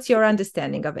 What's your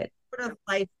understanding of it? Sort of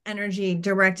life energy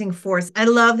directing force. I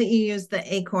love that you use the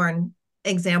acorn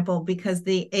example, because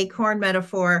the acorn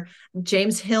metaphor,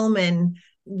 James Hillman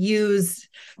used,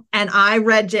 and I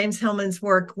read James Hillman's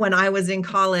work when I was in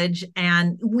college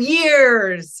and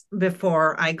years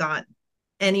before I got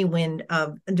any wind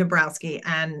of Dabrowski,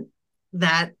 and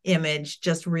that image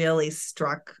just really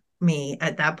struck me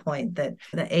at that point, that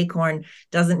the acorn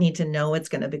doesn't need to know it's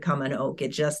going to become an oak. It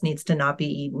just needs to not be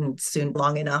eaten soon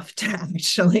long enough to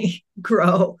actually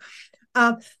grow.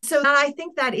 So I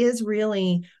think that is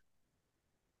really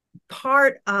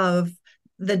part of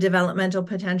the developmental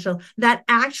potential. That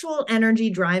actual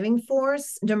energy driving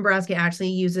force, Dombrowski actually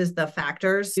uses the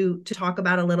factors to talk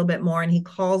about a little bit more. And he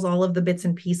calls all of the bits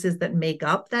and pieces that make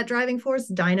up that driving force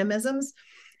dynamisms.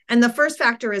 And the first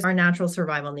factor is our natural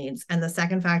survival needs. And the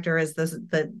second factor is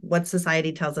what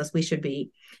society tells us we should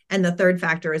be. And the third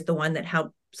factor is the one that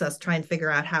helps us try and figure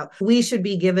out how we should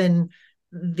be given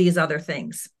these other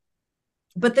things.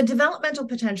 But the developmental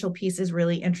potential piece is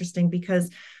really interesting, because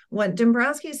what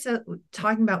Dombrowski is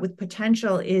talking about with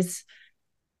potential is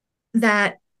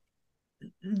that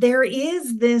there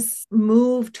is this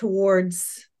move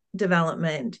towards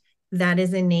development that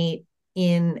is innate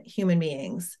in human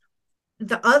beings.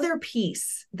 The other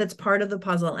piece that's part of the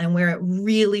puzzle, and where it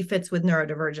really fits with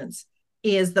neurodivergence,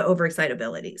 is the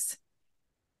overexcitabilities.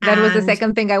 That was the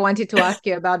second thing I wanted to ask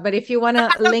you about. But if you want to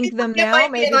link them now,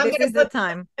 maybe this is the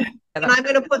time. And I'm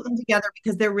going to put them together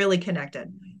because they're really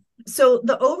connected. So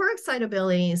the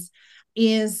overexcitabilities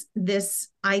is this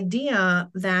idea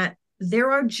that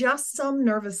there are just some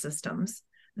nervous systems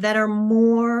that are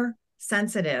more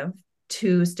sensitive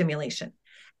to stimulation.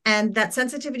 And that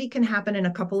sensitivity can happen in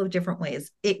a couple of different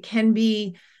ways. It can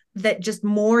be that just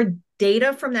more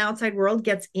data from the outside world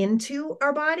gets into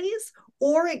our bodies,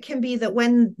 or it can be that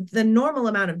when the normal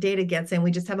amount of data gets in, we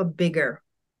just have a bigger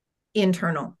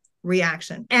internal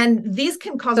reaction. And these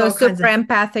can cause all kinds of... super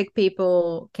empathic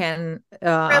people can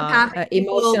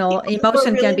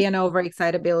emotion can be an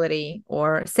overexcitability,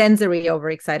 or sensory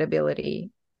overexcitability,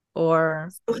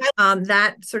 or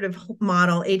that sort of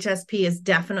model. HSP is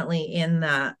definitely in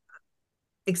the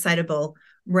excitable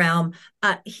realm.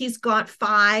 He's got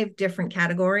 5 different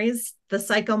categories. The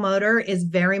psychomotor is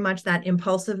very much that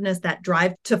impulsiveness, that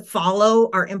drive to follow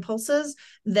our impulses,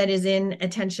 that is in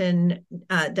attention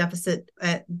deficit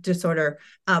disorder,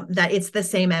 that it's the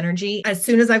same energy. As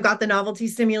soon as I've got the novelty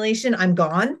stimulation, I'm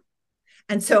gone.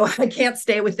 And so I can't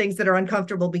stay with things that are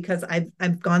uncomfortable because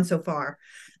I've gone so far.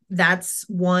 That's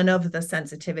one of the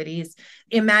sensitivities.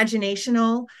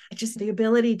 Imaginational, just the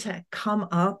ability to come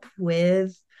up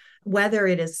with, whether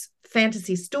it is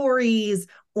fantasy stories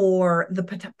or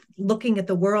looking at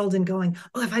the world and going,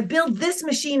 oh, if I build this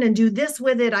machine and do this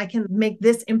with it, I can make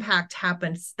this impact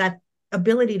happen. It's that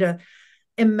ability to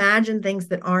imagine things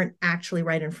that aren't actually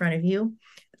right in front of you.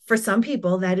 For some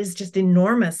people, that is just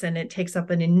enormous, and it takes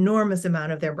up an enormous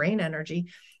amount of their brain energy.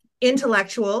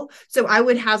 Intellectual. So I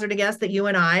would hazard a guess that you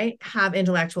and I have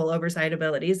intellectual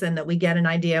overexcitabilities, and that we get an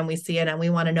idea and we see it and we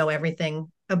want to know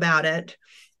everything about it.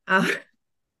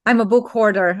 I'm a book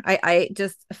hoarder. I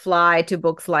just fly to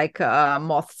books like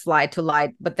moths fly to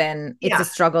light, but then it's a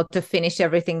struggle to finish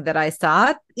everything that I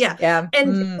start. Yeah.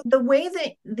 And the way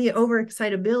that the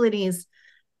overexcitabilities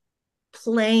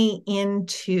play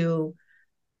into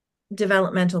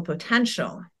developmental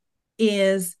potential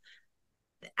is,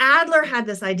 Adler had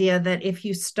this idea that if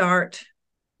you start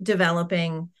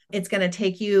developing, it's going to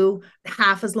take you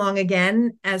half as long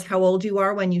again as how old you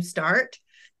are when you start.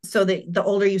 So that the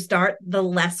older you start, the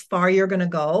less far you're going to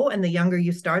go. And the younger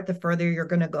you start, the further you're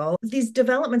going to go. These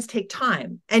developments take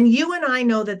time. And you and I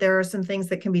know that there are some things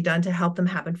that can be done to help them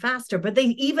happen faster, but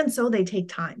they take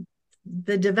time.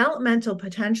 The developmental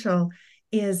potential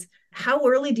is, how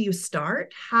early do you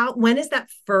start? When is that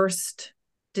first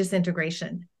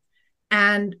disintegration?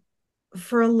 And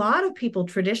for a lot of people,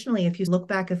 traditionally, if you look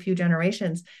back a few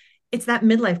generations, it's that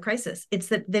midlife crisis. It's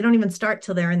that they don't even start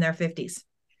till they're in their 50s.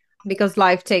 Because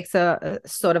life takes a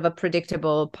sort of a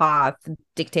predictable path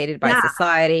dictated by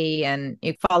society, and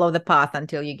you follow the path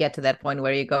until you get to that point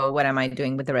where you go, what am I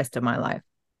doing with the rest of my life?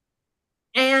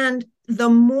 And the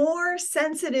more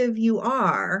sensitive you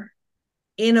are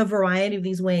in a variety of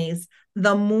these ways,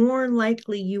 the more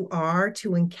likely you are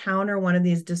to encounter one of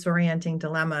these disorienting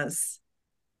dilemmas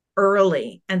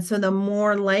early. And so the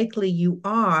more likely you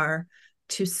are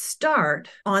to start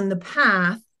on the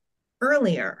path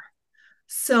earlier.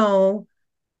 So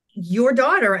your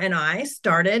daughter and I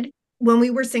started when we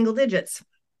were single digits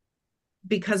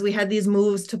because we had these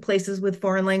moves to places with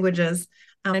foreign languages.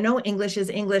 I know English is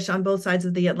English on both sides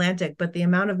of the Atlantic, but the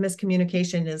amount of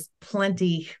miscommunication is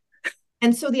plenty.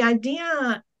 And so the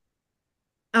idea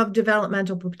of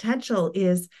developmental potential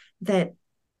is that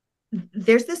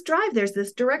there's this drive, there's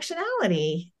this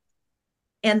directionality.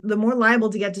 And the more liable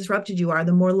to get disrupted you are,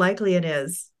 the more likely it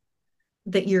is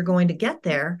that you're going to get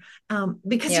there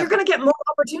because you're going to get more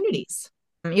opportunities.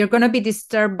 You're going to be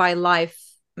disturbed by life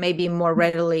maybe more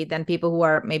readily than people who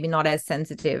are maybe not as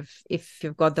sensitive if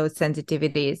you've got those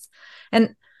sensitivities.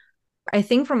 And I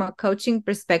think from a coaching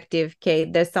perspective,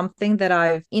 Kate, there's something that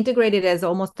I've integrated as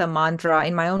almost a mantra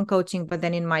in my own coaching, but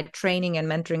then in my training and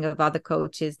mentoring of other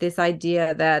coaches, this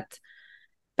idea that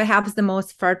perhaps the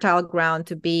most fertile ground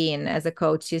to be in as a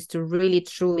coach is to really,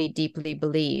 truly, deeply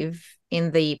believe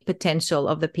in the potential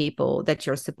of the people that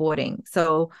you're supporting.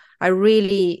 So I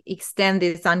really extend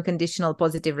this unconditional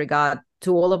positive regard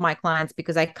to all of my clients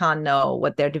because I can't know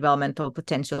what their developmental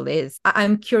potential is.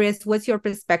 I'm curious, what's your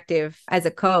perspective as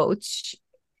a coach?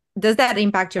 Does that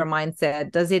impact your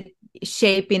mindset? Does it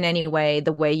shape in any way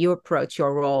the way you approach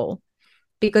your role?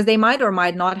 Because they might or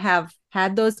might not have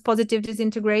had those positive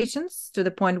disintegrations to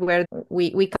the point where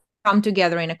we come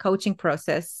together in a coaching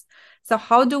process. So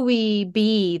how do we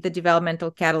be the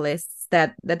developmental catalysts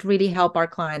that really help our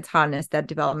clients harness that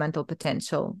developmental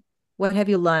potential? What have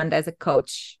you learned as a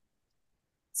coach?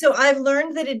 So I've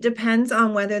learned that it depends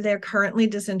on whether they're currently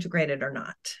disintegrated or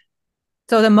not.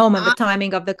 So the moment, the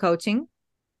timing of the coaching?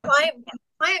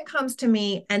 Client comes to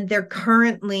me and they're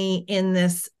currently in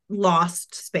this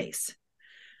lost space.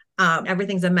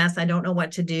 Everything's a mess. I don't know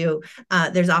what to do.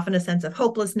 There's often a sense of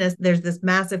hopelessness. There's this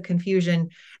massive confusion.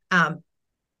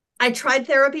 I tried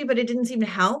therapy, but it didn't seem to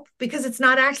help because it's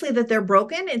not actually that they're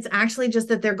broken. It's actually just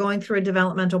that they're going through a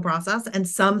developmental process. And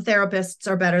some therapists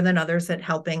are better than others at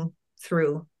helping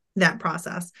through that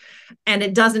process. And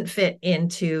it doesn't fit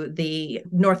into the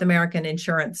North American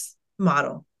insurance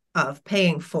model of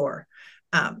paying for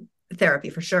therapy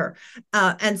for sure.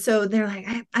 And so they're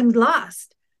like, I'm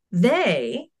lost.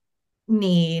 They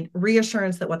need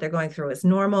reassurance that what they're going through is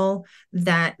normal,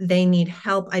 that they need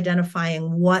help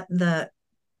identifying what the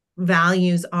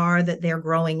values are that they're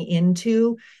growing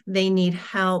into. They need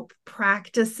help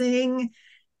practicing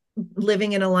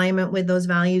living in alignment with those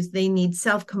values. They need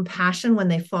self-compassion when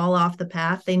they fall off the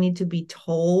path. They need to be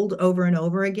told over and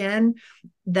over again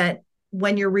that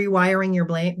when you're rewiring your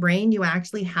brain, you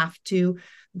actually have to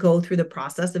go through the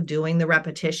process of doing the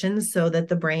repetitions so that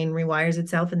the brain rewires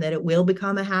itself and that it will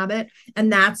become a habit.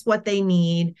 And that's what they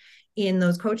need in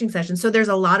those coaching sessions. So there's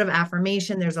a lot of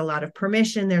affirmation, there's a lot of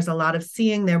permission, there's a lot of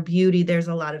seeing their beauty, there's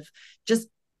a lot of just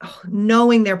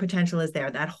knowing their potential is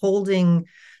there, that holding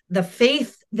the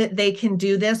faith that they can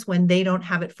do this when they don't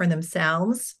have it for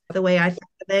themselves, the way I think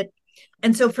of it.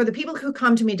 And so for the people who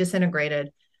come to me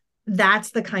disintegrated,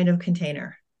 that's the kind of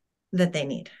container that they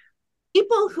need.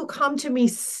 People who come to me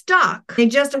stuck, they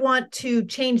just want to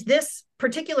change this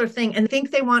particular thing and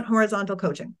think they want horizontal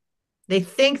coaching. They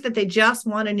think that they just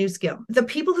want a new skill. The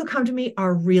people who come to me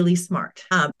are really smart.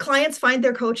 Clients find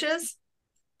their coaches,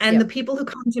 and the people who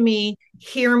come to me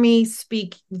hear me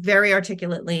speak very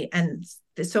articulately. And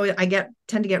so I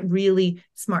tend to get really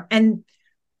smart. And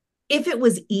if it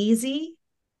was easy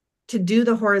to do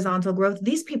the horizontal growth,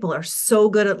 these people are so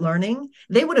good at learning.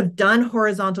 They would have done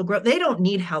horizontal growth. They don't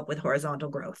need help with horizontal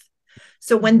growth.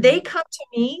 So when they come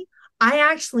to me, I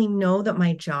actually know that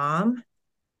my job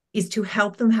is to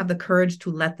help them have the courage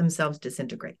to let themselves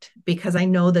disintegrate, because I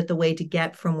know that the way to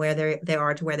get from where they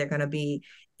are to where they're going to be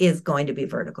is going to be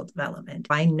vertical development.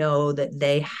 I know that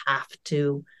they have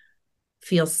to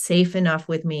feel safe enough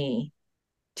with me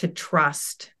to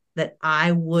trust that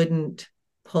I wouldn't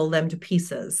pull them to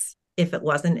pieces if it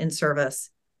wasn't in service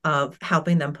of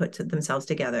helping them put themselves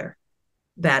together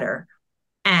better.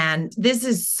 And this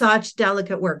is such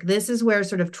delicate work. This is where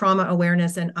sort of trauma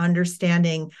awareness and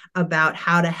understanding about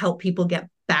how to help people get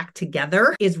back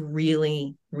together is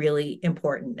really, really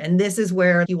important. And this is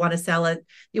where you want to sell it.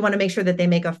 You want to make sure that they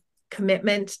make a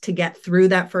commitment to get through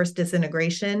that first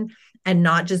disintegration and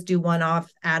not just do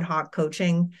one-off ad hoc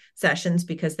coaching sessions,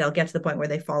 because they'll get to the point where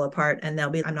they fall apart and they'll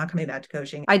be, I'm not coming back to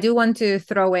coaching. I do want to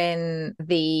throw in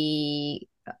the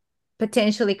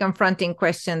potentially confronting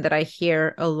question that I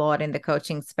hear a lot in the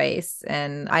coaching space.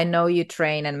 And I know you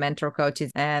train and mentor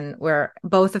coaches, and we're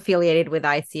both affiliated with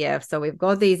ICF. So we've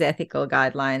got these ethical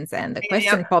guidelines, and the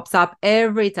question pops up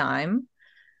every time.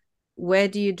 Where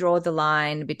do you draw the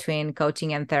line between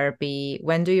coaching and therapy?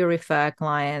 When do you refer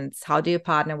clients? How do you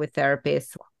partner with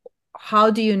therapists? How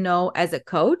do you know as a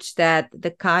coach that the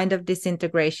kind of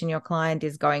disintegration your client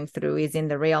is going through is in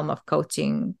the realm of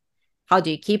coaching? How do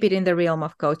you keep it in the realm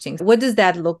of coaching? What does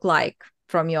that look like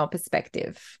from your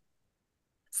perspective?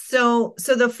 So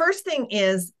the first thing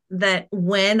is that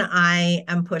when I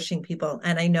am pushing people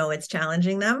and I know it's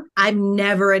challenging them, I'm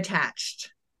never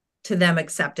attached to them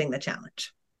accepting the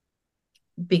challenge.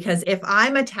 Because if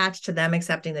I'm attached to them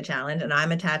accepting the challenge and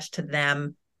I'm attached to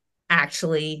them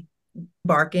actually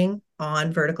barking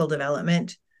on vertical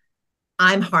development,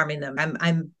 I'm harming them.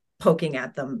 I'm poking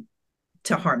at them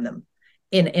to harm them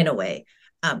in a way.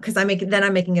 Because I'm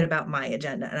making it about my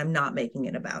agenda and I'm not making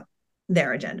it about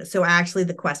their agenda. So actually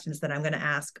the questions that I'm going to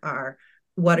ask are,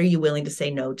 what are you willing to say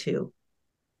no to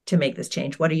make this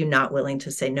change? What are you not willing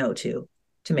to say no to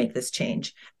make this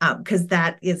change? Because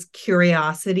that is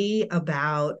curiosity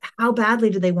about how badly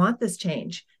do they want this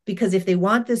change? Because if they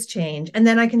want this change, and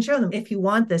then I can show them, if you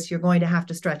want this, you're going to have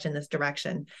to stretch in this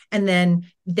direction. And then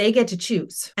they get to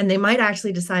choose. And they might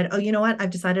actually decide, oh, you know what? I've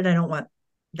decided I don't want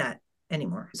that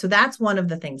anymore. So that's one of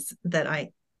the things that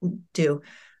I do.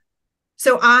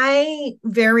 So I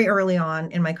very early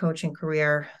on in my coaching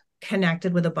career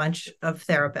connected with a bunch of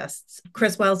therapists.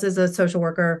 Chris Wells is a social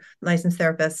worker, licensed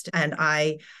therapist, and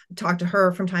I talk to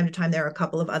her from time to time. There are a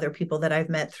couple of other people that I've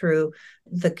met through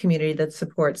the community that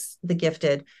supports the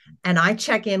gifted, and I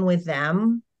check in with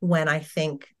them when I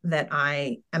think that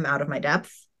I am out of my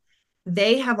depth.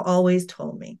 They have always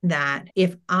told me that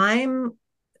if I'm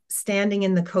standing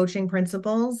in the coaching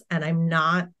principles and I'm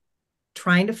not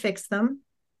trying to fix them,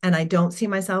 and I don't see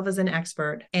myself as an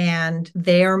expert, and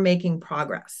they are making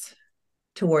progress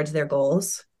towards their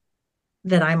goals,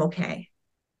 that I'm okay.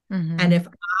 Mm-hmm. And if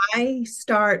I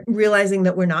start realizing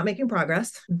that we're not making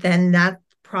progress, then that's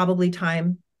probably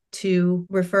time to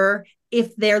refer.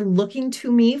 If they're looking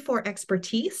to me for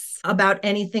expertise about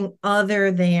anything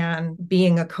other than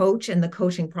being a coach and the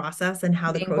coaching process and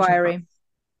how the coaching process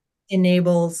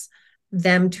enables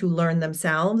them to learn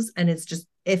themselves, and it's just,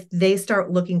 if they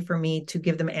start looking for me to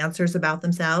give them answers about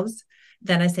themselves,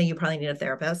 then I say you probably need a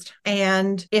therapist.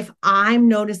 And if I'm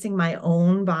noticing my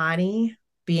own body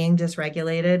being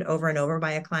dysregulated over and over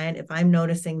by a client, if I'm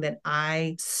noticing that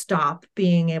I stop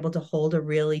being able to hold a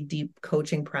really deep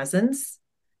coaching presence,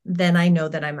 then I know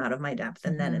that I'm out of my depth,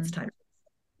 and then it's time.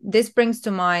 This brings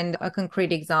to mind a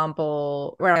concrete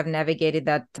example where I've navigated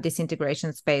that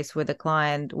disintegration space with a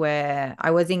client, where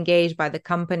I was engaged by the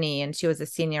company and she was a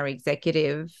senior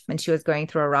executive and she was going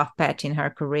through a rough patch in her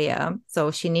career.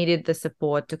 So she needed the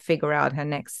support to figure out her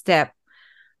next step.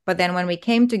 But then when we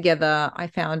came together, I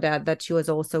found out that she was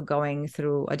also going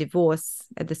through a divorce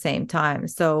at the same time.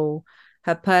 So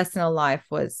her personal life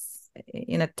was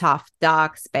in a tough,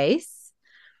 dark space.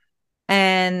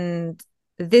 And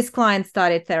this client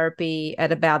started therapy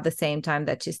at about the same time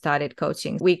that she started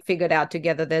coaching. We figured out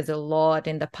together there's a lot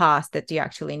in the past that you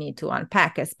actually need to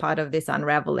unpack as part of this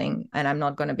unraveling. And I'm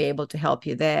not going to be able to help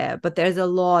you there. But there's a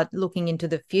lot looking into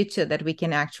the future that we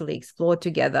can actually explore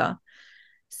together.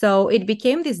 So it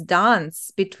became this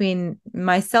dance between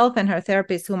myself and her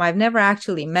therapist, whom I've never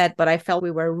actually met, but I felt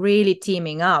we were really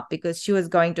teaming up because she was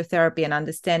going to therapy and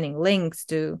understanding links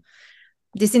to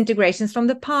disintegrations from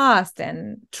the past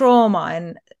and trauma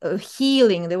and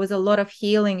healing. There was a lot of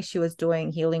healing she was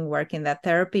doing, healing work in that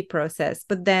therapy process.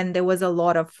 But then there was a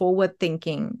lot of forward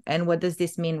thinking. And what does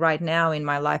this mean right now in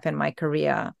my life and my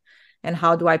career? And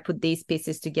how do I put these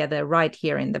pieces together right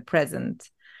here in the present?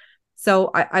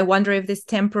 So I wonder if this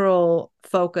temporal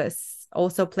focus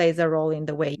also plays a role in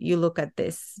the way you look at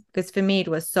this. Because for me, it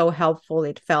was so helpful.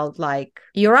 It felt like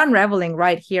you're unraveling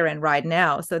right here and right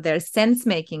now. So there's sense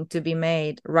making to be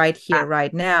made right here,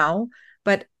 right now.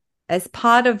 But as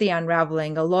part of the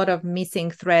unraveling, a lot of missing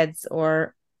threads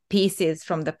or pieces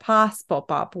from the past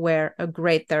pop up, where a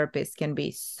great therapist can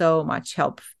be so much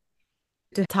help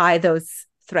to tie those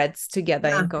threads together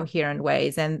in coherent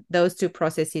ways. And those two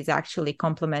processes actually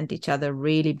complement each other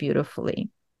really beautifully.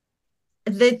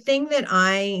 The thing that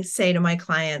I say to my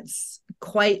clients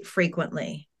quite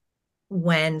frequently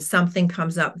when something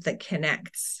comes up that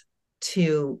connects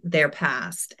to their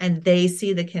past and they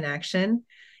see the connection,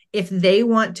 if they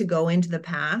want to go into the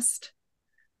past,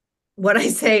 what I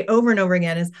say over and over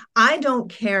again is, I don't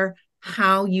care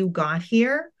how you got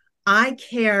here. I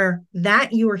care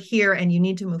that you are here and you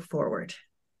need to move forward.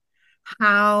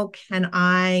 How can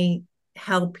I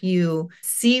help you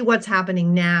see what's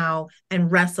happening now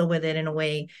and wrestle with it in a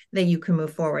way that you can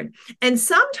move forward. And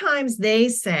sometimes they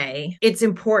say it's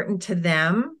important to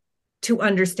them to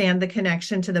understand the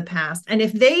connection to the past. And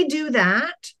if they do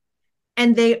that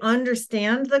and they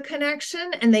understand the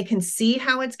connection and they can see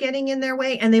how it's getting in their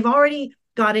way, and they've already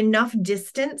got enough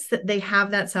distance that they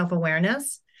have that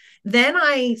self-awareness, then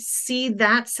I see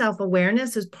that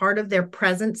self-awareness as part of their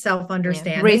present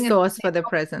self-understanding. Resource for the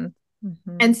present.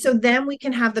 Mm-hmm. And so then we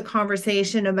can have the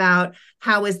conversation about,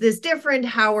 how is this different?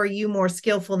 How are you more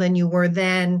skillful than you were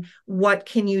then? What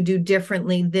can you do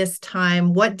differently this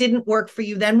time? What didn't work for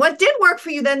you then? What did work for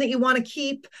you then that you want to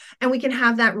keep? And we can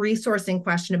have that resourcing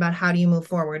question about, how do you move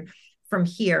forward from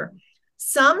here?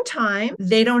 Sometimes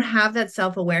they don't have that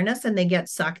self-awareness and they get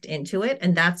sucked into it.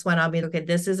 And that's when I'll be, okay,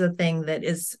 this is a thing that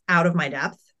is out of my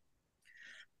depth.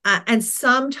 And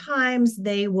sometimes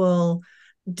they will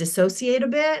dissociate a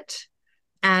bit.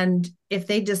 And if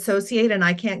they dissociate and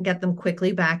I can't get them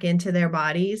quickly back into their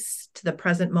bodies, to the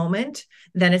present moment,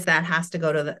 then that has to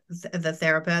go to the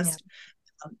therapist.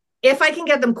 Yeah. If I can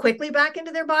get them quickly back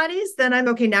into their bodies, then I'm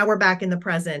okay. Now we're back in the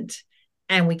present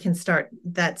and we can start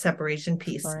that separation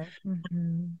piece.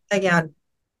 Mm-hmm. Again,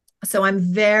 so I'm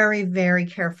very, very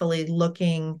carefully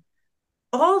looking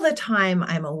all the time.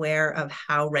 I'm aware of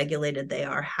how regulated they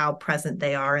are, how present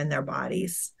they are in their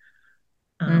bodies.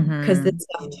 Because this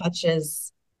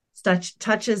stuff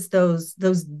touches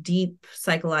those deep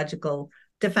psychological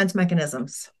defense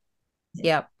mechanisms.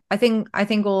 Yeah. I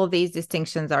think all of these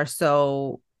distinctions are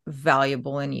so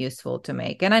valuable and useful to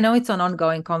make. And I know it's an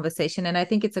ongoing conversation, and I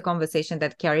think it's a conversation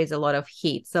that carries a lot of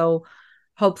heat. So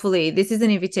hopefully this is an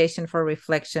invitation for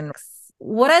reflection.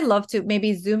 What I'd love to,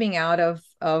 maybe zooming out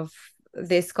of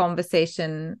this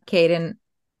conversation, Kate,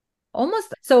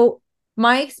 so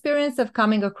my experience of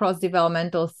coming across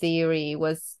developmental theory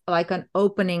was like an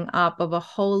opening up of a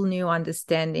whole new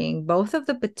understanding, both of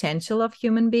the potential of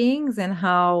human beings and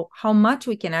how much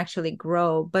we can actually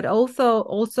grow, but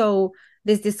also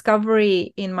this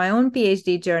discovery in my own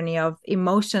PhD journey of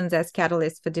emotions as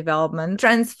catalysts for development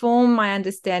transformed my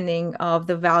understanding of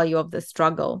the value of the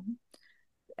struggle.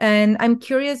 And I'm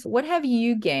curious, what have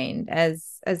you gained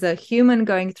as a human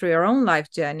going through your own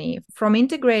life journey from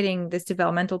integrating this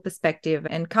developmental perspective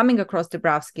and coming across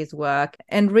Dabrowski's work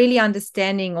and really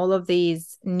understanding all of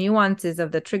these nuances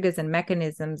of the triggers and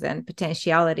mechanisms and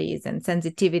potentialities and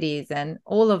sensitivities and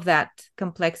all of that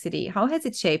complexity? How has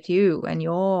it shaped you and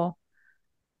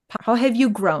how have you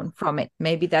grown from it?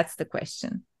 Maybe that's the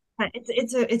question.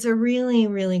 It's a really,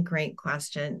 really great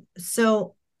question.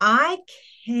 So I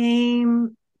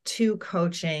came to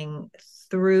coaching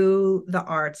through the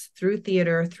arts, through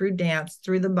theater, through dance,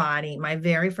 through the body. My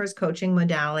very first coaching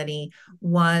modality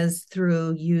was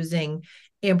through using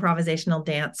improvisational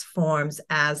dance forms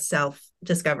as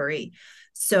self-discovery.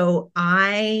 So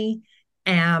I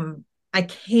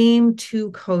came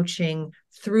to coaching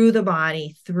through the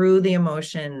body, through the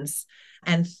emotions,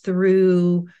 and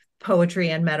through poetry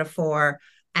and metaphor,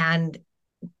 and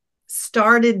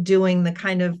started doing the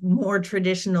kind of more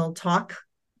traditional talk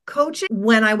coaching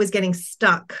when I was getting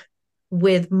stuck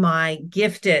with my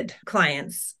gifted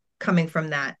clients coming from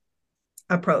that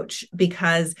approach,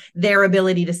 because their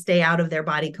ability to stay out of their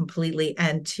body completely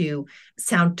and to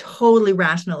sound totally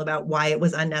rational about why it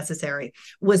was unnecessary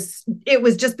was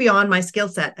just beyond my skill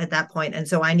set at that point. And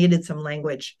so I needed some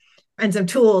language and some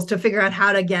tools to figure out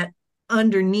how to get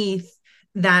underneath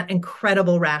that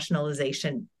incredible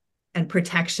rationalization and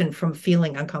protection from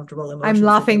feeling uncomfortable emotions. I'm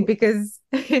laughing because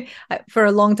for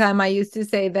a long time I used to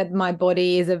say that my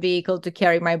body is a vehicle to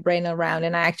carry my brain around,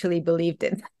 and I actually believed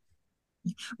it.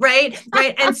 Right.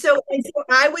 And so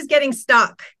I was getting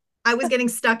stuck. I was getting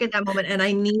stuck at that moment, and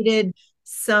I needed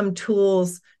some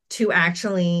tools to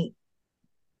actually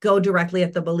go directly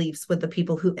at the beliefs with the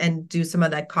people and do some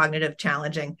of that cognitive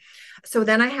challenging. So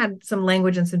then I had some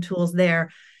language and some tools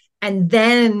there. And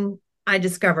then I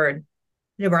discovered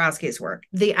Dabrowski's work.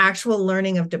 The actual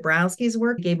learning of Dabrowski's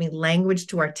work gave me language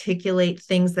to articulate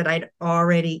things that I'd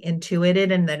already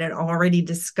intuited and that I'd already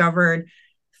discovered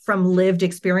from lived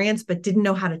experience, but didn't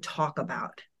know how to talk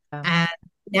about. And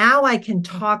now I can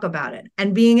talk about it.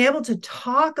 And being able to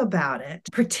talk about it,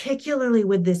 particularly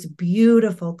with this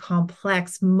beautiful,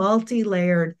 complex,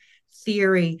 multi-layered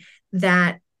theory,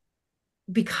 that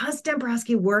because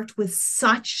Dabrowski worked with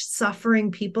such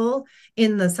suffering people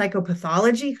in the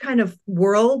psychopathology kind of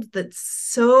world that's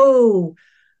so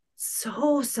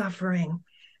suffering,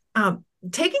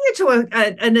 taking it to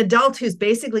an adult who's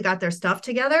basically got their stuff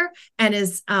together and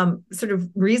is sort of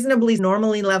reasonably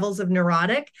normally levels of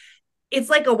neurotic, it's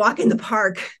like a walk in the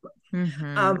park.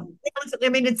 Mm-hmm. I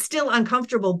mean, it's still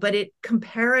uncomfortable, but it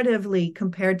comparatively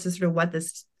compared to sort of what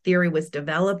this theory was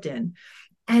developed in.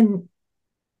 And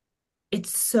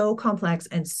it's so complex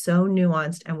and so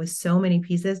nuanced and with so many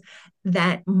pieces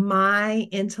that my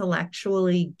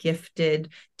intellectually gifted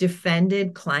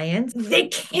defended clients, they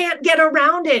can't get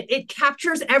around it. It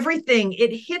captures everything.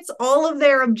 It hits all of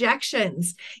their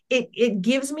objections. It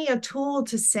gives me a tool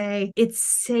to say it's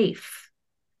safe.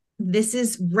 This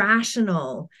is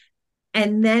rational.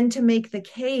 And then to make the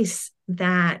case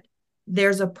that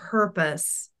there's a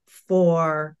purpose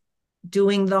for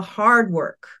doing the hard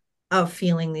work of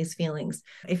feeling these feelings.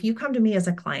 If you come to me as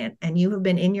a client and you have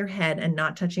been in your head and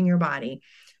not touching your body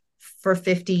for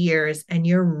 50 years and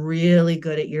you're really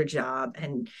good at your job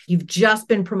and you've just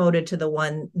been promoted to the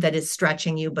one that is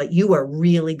stretching you, but you were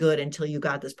really good until you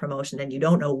got this promotion and you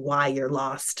don't know why you're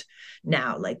lost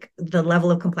now, like the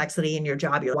level of complexity in your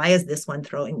job, why is this one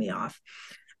throwing me off?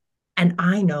 And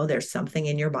I know there's something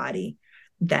in your body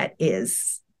that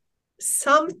is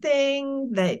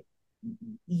something that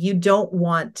you don't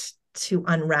want to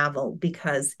unravel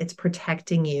because it's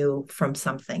protecting you from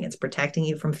something. It's protecting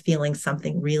you from feeling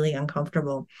something really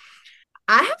uncomfortable.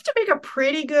 I have to make a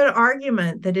pretty good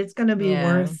argument that it's going to be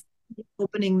worth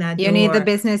opening that door. You need the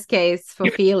business case for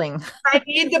feeling. I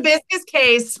need the business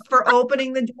case for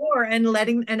opening the door and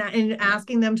letting and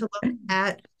asking them to look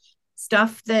at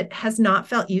stuff that has not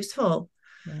felt useful.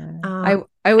 Yeah.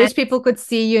 I wish people could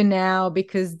see you now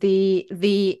because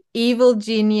the evil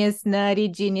genius,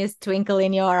 nerdy genius twinkle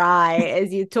in your eye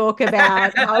as you talk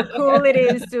about how cool it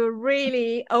is to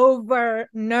really over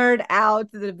nerd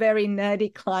out the very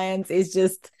nerdy clients is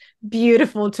just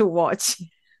beautiful to watch.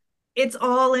 It's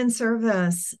all in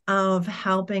service of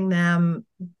helping them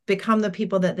become the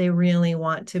people that they really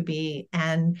want to be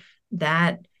and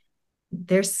that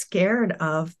they're scared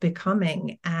of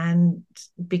becoming. And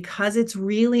because it's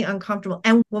really uncomfortable.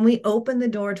 And when we open the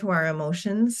door to our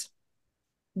emotions,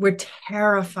 we're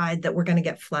terrified that we're going to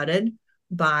get flooded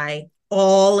by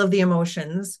all of the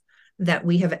emotions that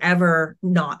we have ever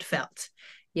not felt.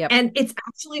 Yep. And it's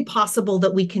actually possible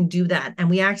that we can do that. And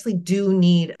we actually do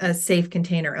need a safe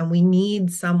container and we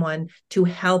need someone to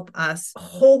help us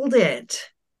hold it,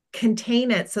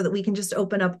 contain it so that we can just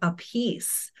open up a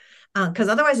piece. Because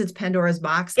otherwise it's Pandora's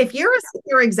box. If you're a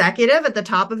senior executive at the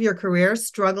top of your career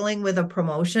struggling with a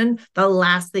promotion, the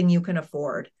last thing you can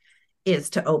afford is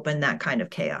to open that kind of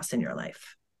chaos in your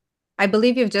life. I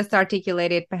believe you've just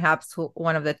articulated perhaps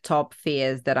one of the top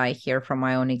fears that I hear from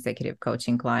my own executive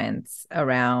coaching clients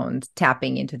around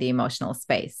tapping into the emotional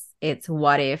space. It's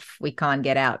what if we can't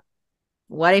get out?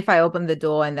 What if I open the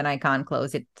door and then I can't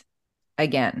close it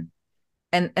again?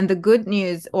 And the good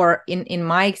news, or in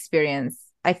my experience,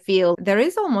 I feel there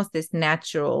is almost this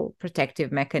natural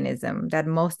protective mechanism that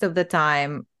most of the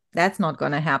time that's not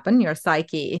going to happen. Your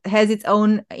psyche has its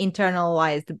own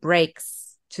internalized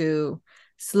brakes to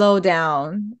slow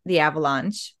down the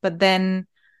avalanche. But then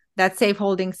that safe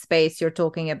holding space you're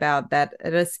talking about, that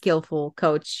a skillful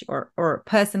coach or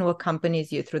person who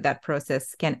accompanies you through that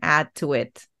process can add to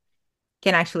it,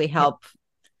 can actually help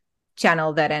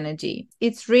channel that energy.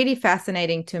 It's really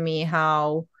fascinating to me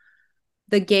how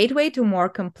the gateway to more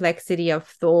complexity of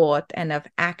thought and of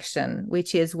action,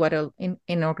 which is what in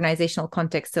organizational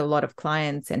context, a lot of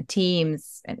clients and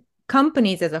teams and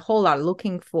companies as a whole are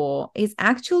looking for, is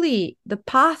actually the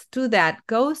path to that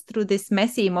goes through this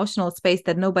messy emotional space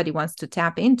that nobody wants to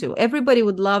tap into. Everybody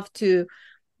would love to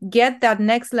get that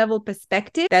next level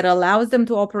perspective that allows them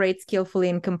to operate skillfully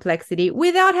in complexity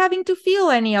without having to feel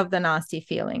any of the nasty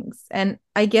feelings. And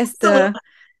I guess the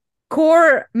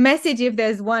core message, if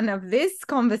there's one of this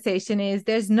conversation, is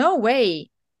there's no way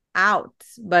out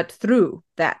but through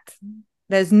that.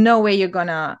 There's no way you're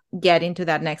gonna get into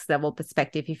that next level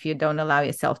perspective if you don't allow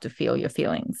yourself to feel your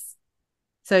feelings.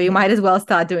 So you might as well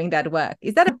start doing that work.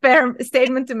 Is that a fair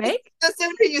statement to make? The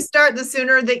sooner you start, the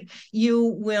sooner that you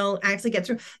will actually get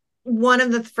through. One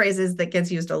of the phrases that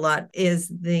gets used a lot is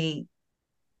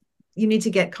you need to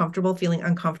get comfortable feeling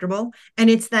uncomfortable. And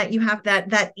it's that you have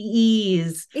that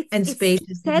ease and space.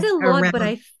 It's said a lot, around. But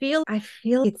I feel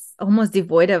it's almost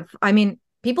devoid of, I mean,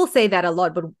 people say that a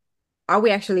lot, but are we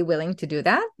actually willing to do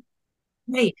that?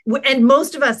 Right. And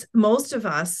most of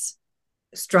us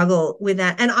struggle with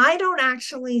that. And I don't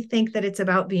actually think that it's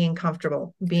about being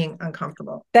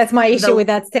uncomfortable. That's my issue with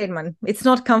that statement. It's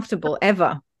not comfortable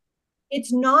ever.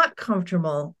 It's not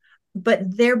comfortable.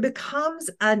 But there becomes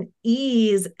an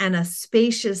ease and a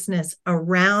spaciousness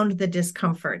around the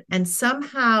discomfort. And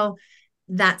somehow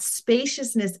that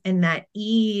spaciousness and that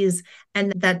ease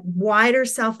and that wider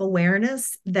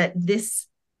self-awareness that this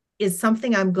is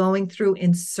something I'm going through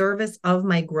in service of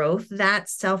my growth, that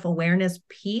self-awareness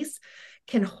piece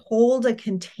can hold a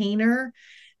container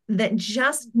that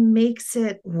just makes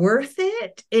it worth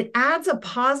it. It adds a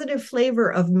positive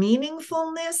flavor of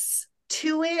meaningfulness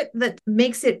to it that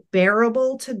makes it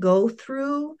bearable to go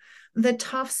through the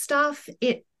tough stuff.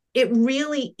 It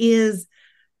really is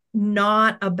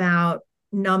not about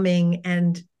numbing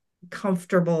and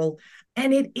comfortable.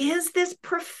 And it is this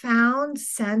profound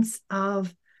sense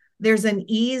of there's an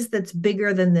ease that's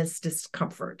bigger than this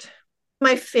discomfort.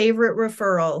 My favorite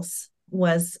referrals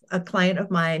was a client of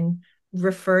mine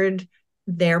referred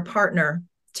their partner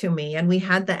to me, and we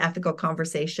had the ethical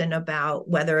conversation about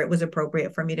whether it was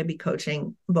appropriate for me to be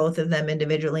coaching both of them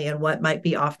individually and what might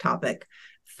be off topic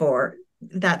for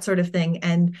that sort of thing.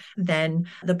 And then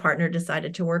the partner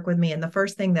decided to work with me. And the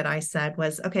first thing that I said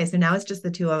was, okay, so now it's just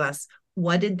the two of us.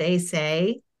 What did they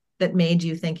say that made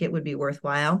you think it would be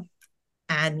worthwhile?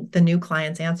 And the new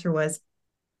client's answer was,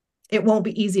 it won't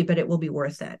be easy, but it will be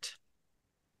worth it.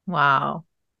 Wow.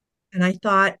 And I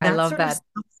thought I that love sort of that.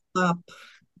 sums up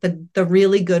the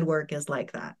really good work is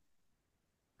like that.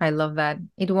 I love that.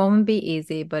 It won't be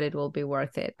easy, but it will be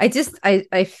worth it. I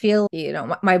feel,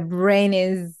 my brain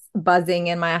is buzzing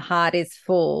and my heart is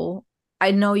full.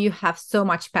 I know you have so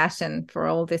much passion for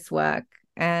all this work.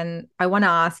 And I want to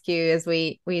ask you as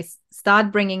we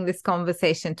start bringing this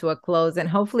conversation to a close, and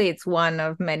hopefully it's one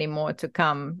of many more to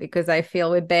come, because I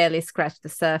feel we barely scratched the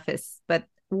surface. But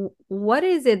what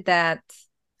is it that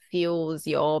fuels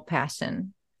your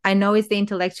passion? I know it's the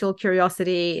intellectual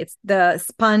curiosity, it's the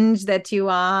sponge that you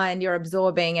are, and you're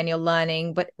absorbing and you're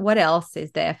learning, but what else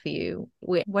is there for you?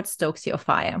 What stokes your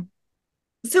fire?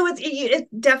 So it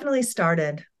definitely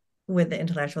started with the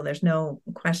intellectual. There's no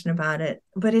question about it,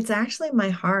 but it's actually my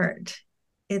heart.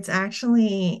 It's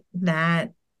actually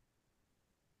that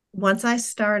once I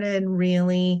started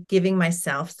really giving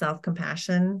myself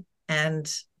self-compassion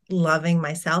and loving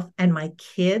myself and my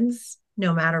kids,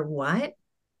 no matter what,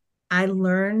 I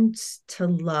learned to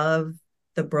love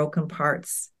the broken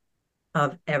parts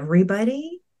of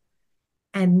everybody.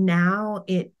 And now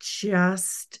it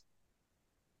soothes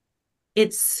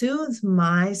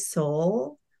my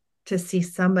soul to see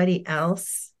somebody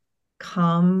else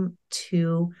come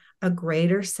to a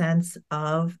greater sense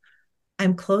of,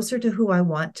 I'm closer to who I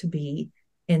want to be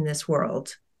in this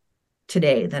world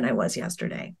today than I was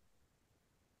yesterday.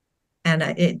 And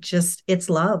it's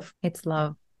love. It's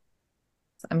love.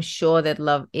 I'm sure that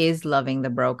love is loving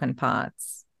the broken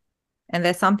parts. And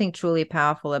there's something truly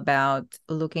powerful about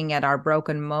looking at our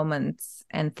broken moments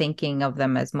and thinking of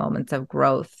them as moments of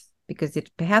growth, because it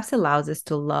perhaps allows us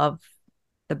to love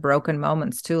the broken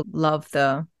moments, to love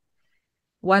the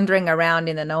wandering around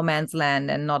in the no man's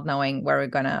land and not knowing where we're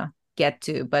going to get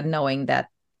to, but knowing that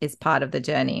is part of the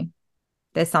journey.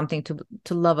 There's something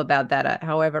to love about that,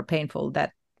 however painful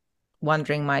that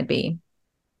wandering might be.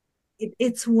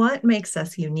 It's what makes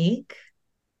us unique.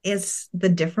 It's the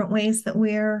different ways that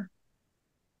we're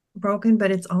broken,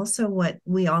 but it's also what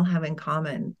we all have in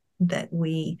common, that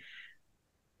we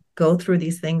go through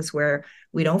these things where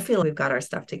we don't feel we've got our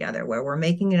stuff together, where we're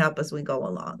making it up as we go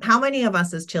along. How many of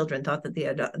us as children thought that the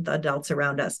adults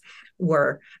around us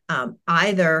were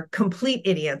either complete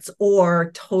idiots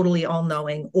or totally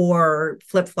all-knowing or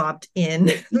flip-flopped in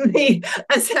the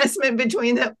assessment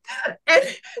between them? And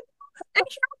here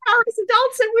we are as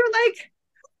adults, and we're like,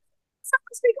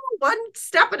 sometimes we go one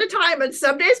step at a time, and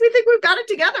some days we think we've got it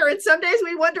together, and some days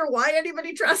we wonder why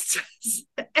anybody trusts us.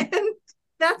 And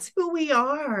that's who we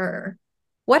are.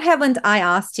 What haven't I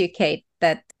asked you, Kate,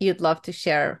 that you'd love to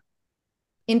share?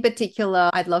 In particular,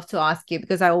 I'd love to ask you,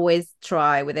 because I always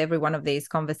try with every one of these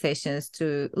conversations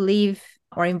to leave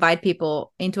or invite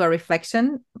people into a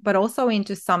reflection, but also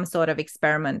into some sort of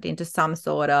experiment, into some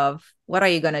sort of, what are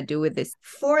you going to do with this?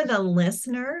 For the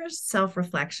listeners,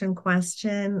 self-reflection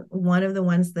question, one of the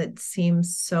ones that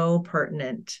seems so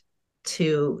pertinent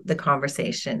to the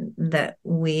conversation that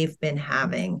we've been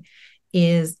having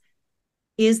is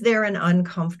there an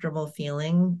uncomfortable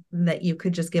feeling that you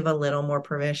could just give a little more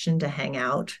permission to hang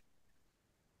out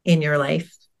in your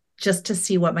life, just to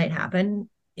see what might happen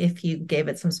if you gave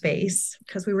it some space?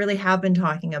 Because we really have been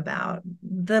talking about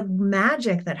the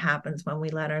magic that happens when we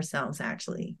let ourselves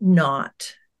actually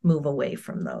not move away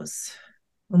from those,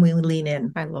 when we lean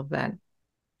in. I love that.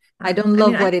 I don't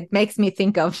love what it makes me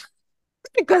think of,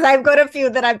 because I've got a few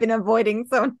that I've been avoiding.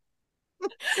 So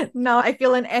now I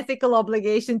feel an ethical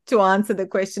obligation to answer the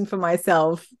question for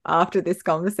myself after this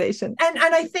conversation. And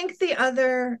I think the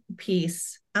other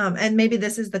piece, and maybe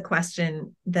this is the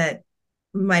question that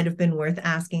might have been worth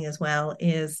asking as well,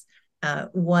 is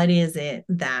What is it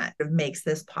that makes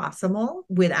this possible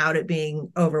without it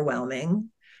being overwhelming?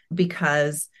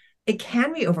 Because it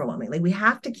can be overwhelming. Like, we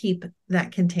have to keep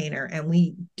that container, and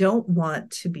we don't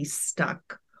want to be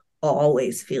stuck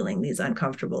always feeling these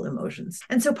uncomfortable emotions.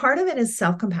 And so part of it is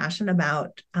self-compassion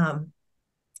about, oh,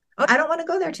 I don't want to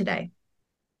go there today.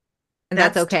 And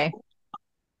that's okay.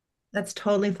 That's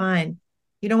totally fine.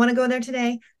 You don't want to go there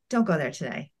today? Don't go there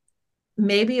today.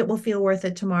 Maybe it will feel worth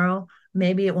it tomorrow.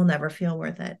 Maybe it will never feel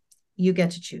worth it. You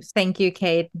get to choose. Thank you,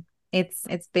 Kate.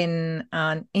 It's been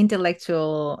an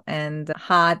intellectual and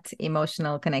heart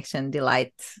emotional connection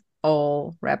delight,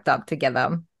 all wrapped up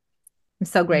together. I'm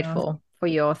so grateful for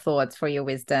your thoughts, for your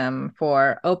wisdom,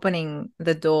 for opening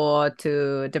the door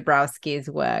to Dabrowski's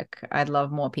work. I'd love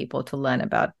more people to learn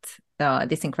about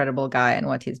this incredible guy and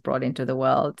what he's brought into the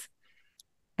world.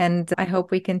 And I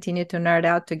hope we continue to nerd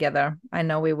out together. I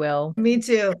know we will. Me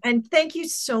too. And thank you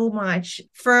so much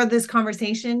for this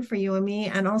conversation, for you and me,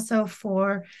 and also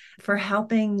for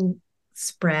helping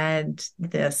spread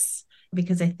this,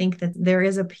 because I think that there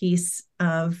is a piece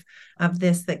of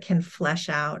this that can flesh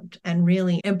out and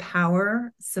really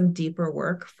empower some deeper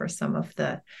work for some of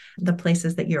the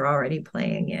places that you're already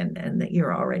playing in, and that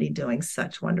you're already doing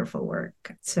such wonderful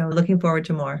work. So looking forward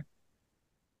to more.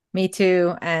 Me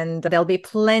too. And there'll be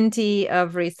plenty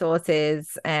of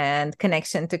resources and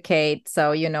connection to Kate,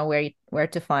 so you know where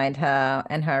to find her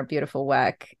and her beautiful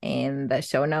work in the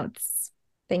show notes.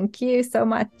 Thank you so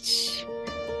much.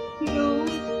 Thank you.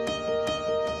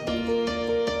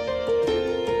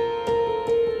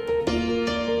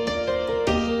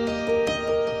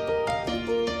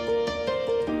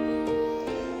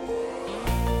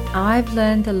 I've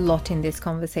learned a lot in this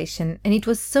conversation, and it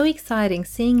was so exciting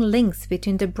seeing links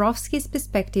between Dabrowski's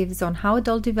perspectives on how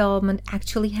adult development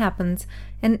actually happens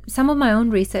and some of my own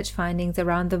research findings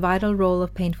around the vital role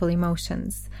of painful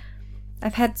emotions.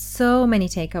 I've had so many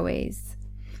takeaways.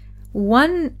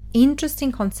 One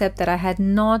interesting concept that I had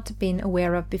not been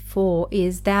aware of before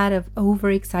is that of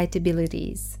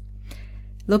overexcitabilities.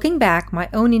 Looking back, my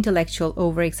own intellectual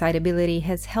overexcitability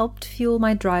has helped fuel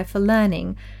my drive for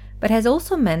learning, but has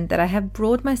also meant that I have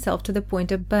brought myself to the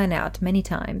point of burnout many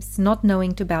times, not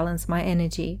knowing to balance my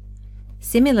energy.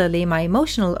 Similarly, my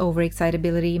emotional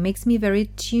overexcitability makes me very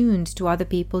tuned to other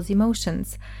people's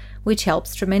emotions, which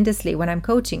helps tremendously when I'm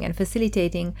coaching and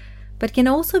facilitating, but can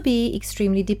also be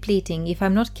extremely depleting if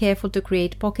I'm not careful to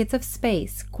create pockets of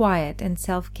space, quiet, and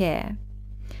self-care.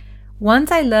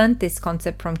 Once I learned this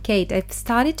concept from Kate, I've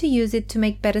started to use it to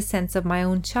make better sense of my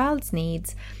own child's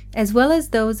needs, as well as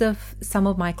those of some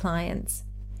of my clients.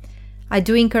 I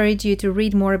do encourage you to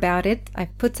read more about it.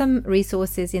 I've put some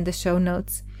resources in the show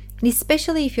notes, and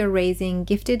especially if you're raising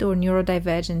gifted or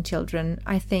neurodivergent children,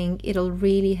 I think it'll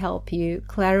really help you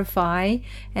clarify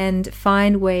and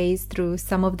find ways through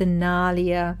some of the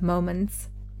gnarlier moments.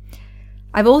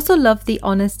 I've also loved the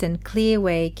honest and clear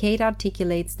way Kate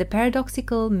articulates the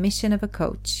paradoxical mission of a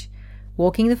coach,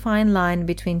 walking the fine line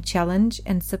between challenge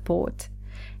and support,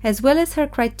 as well as her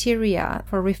criteria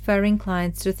for referring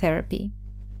clients to therapy.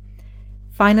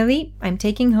 Finally, I'm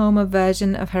taking home a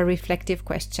version of her reflective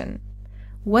question.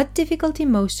 What difficult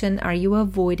emotion are you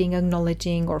avoiding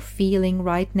acknowledging or feeling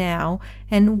right now,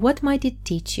 and what might it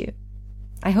teach you?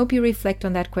 I hope you reflect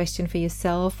on that question for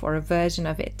yourself or a version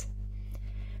of it.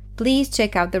 Please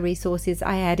check out the resources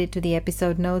I added to the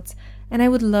episode notes, and I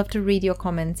would love to read your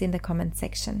comments in the comment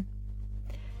section.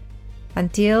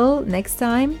 Until next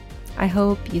time, I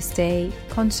hope you stay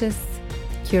conscious,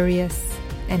 curious,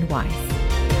 and wise.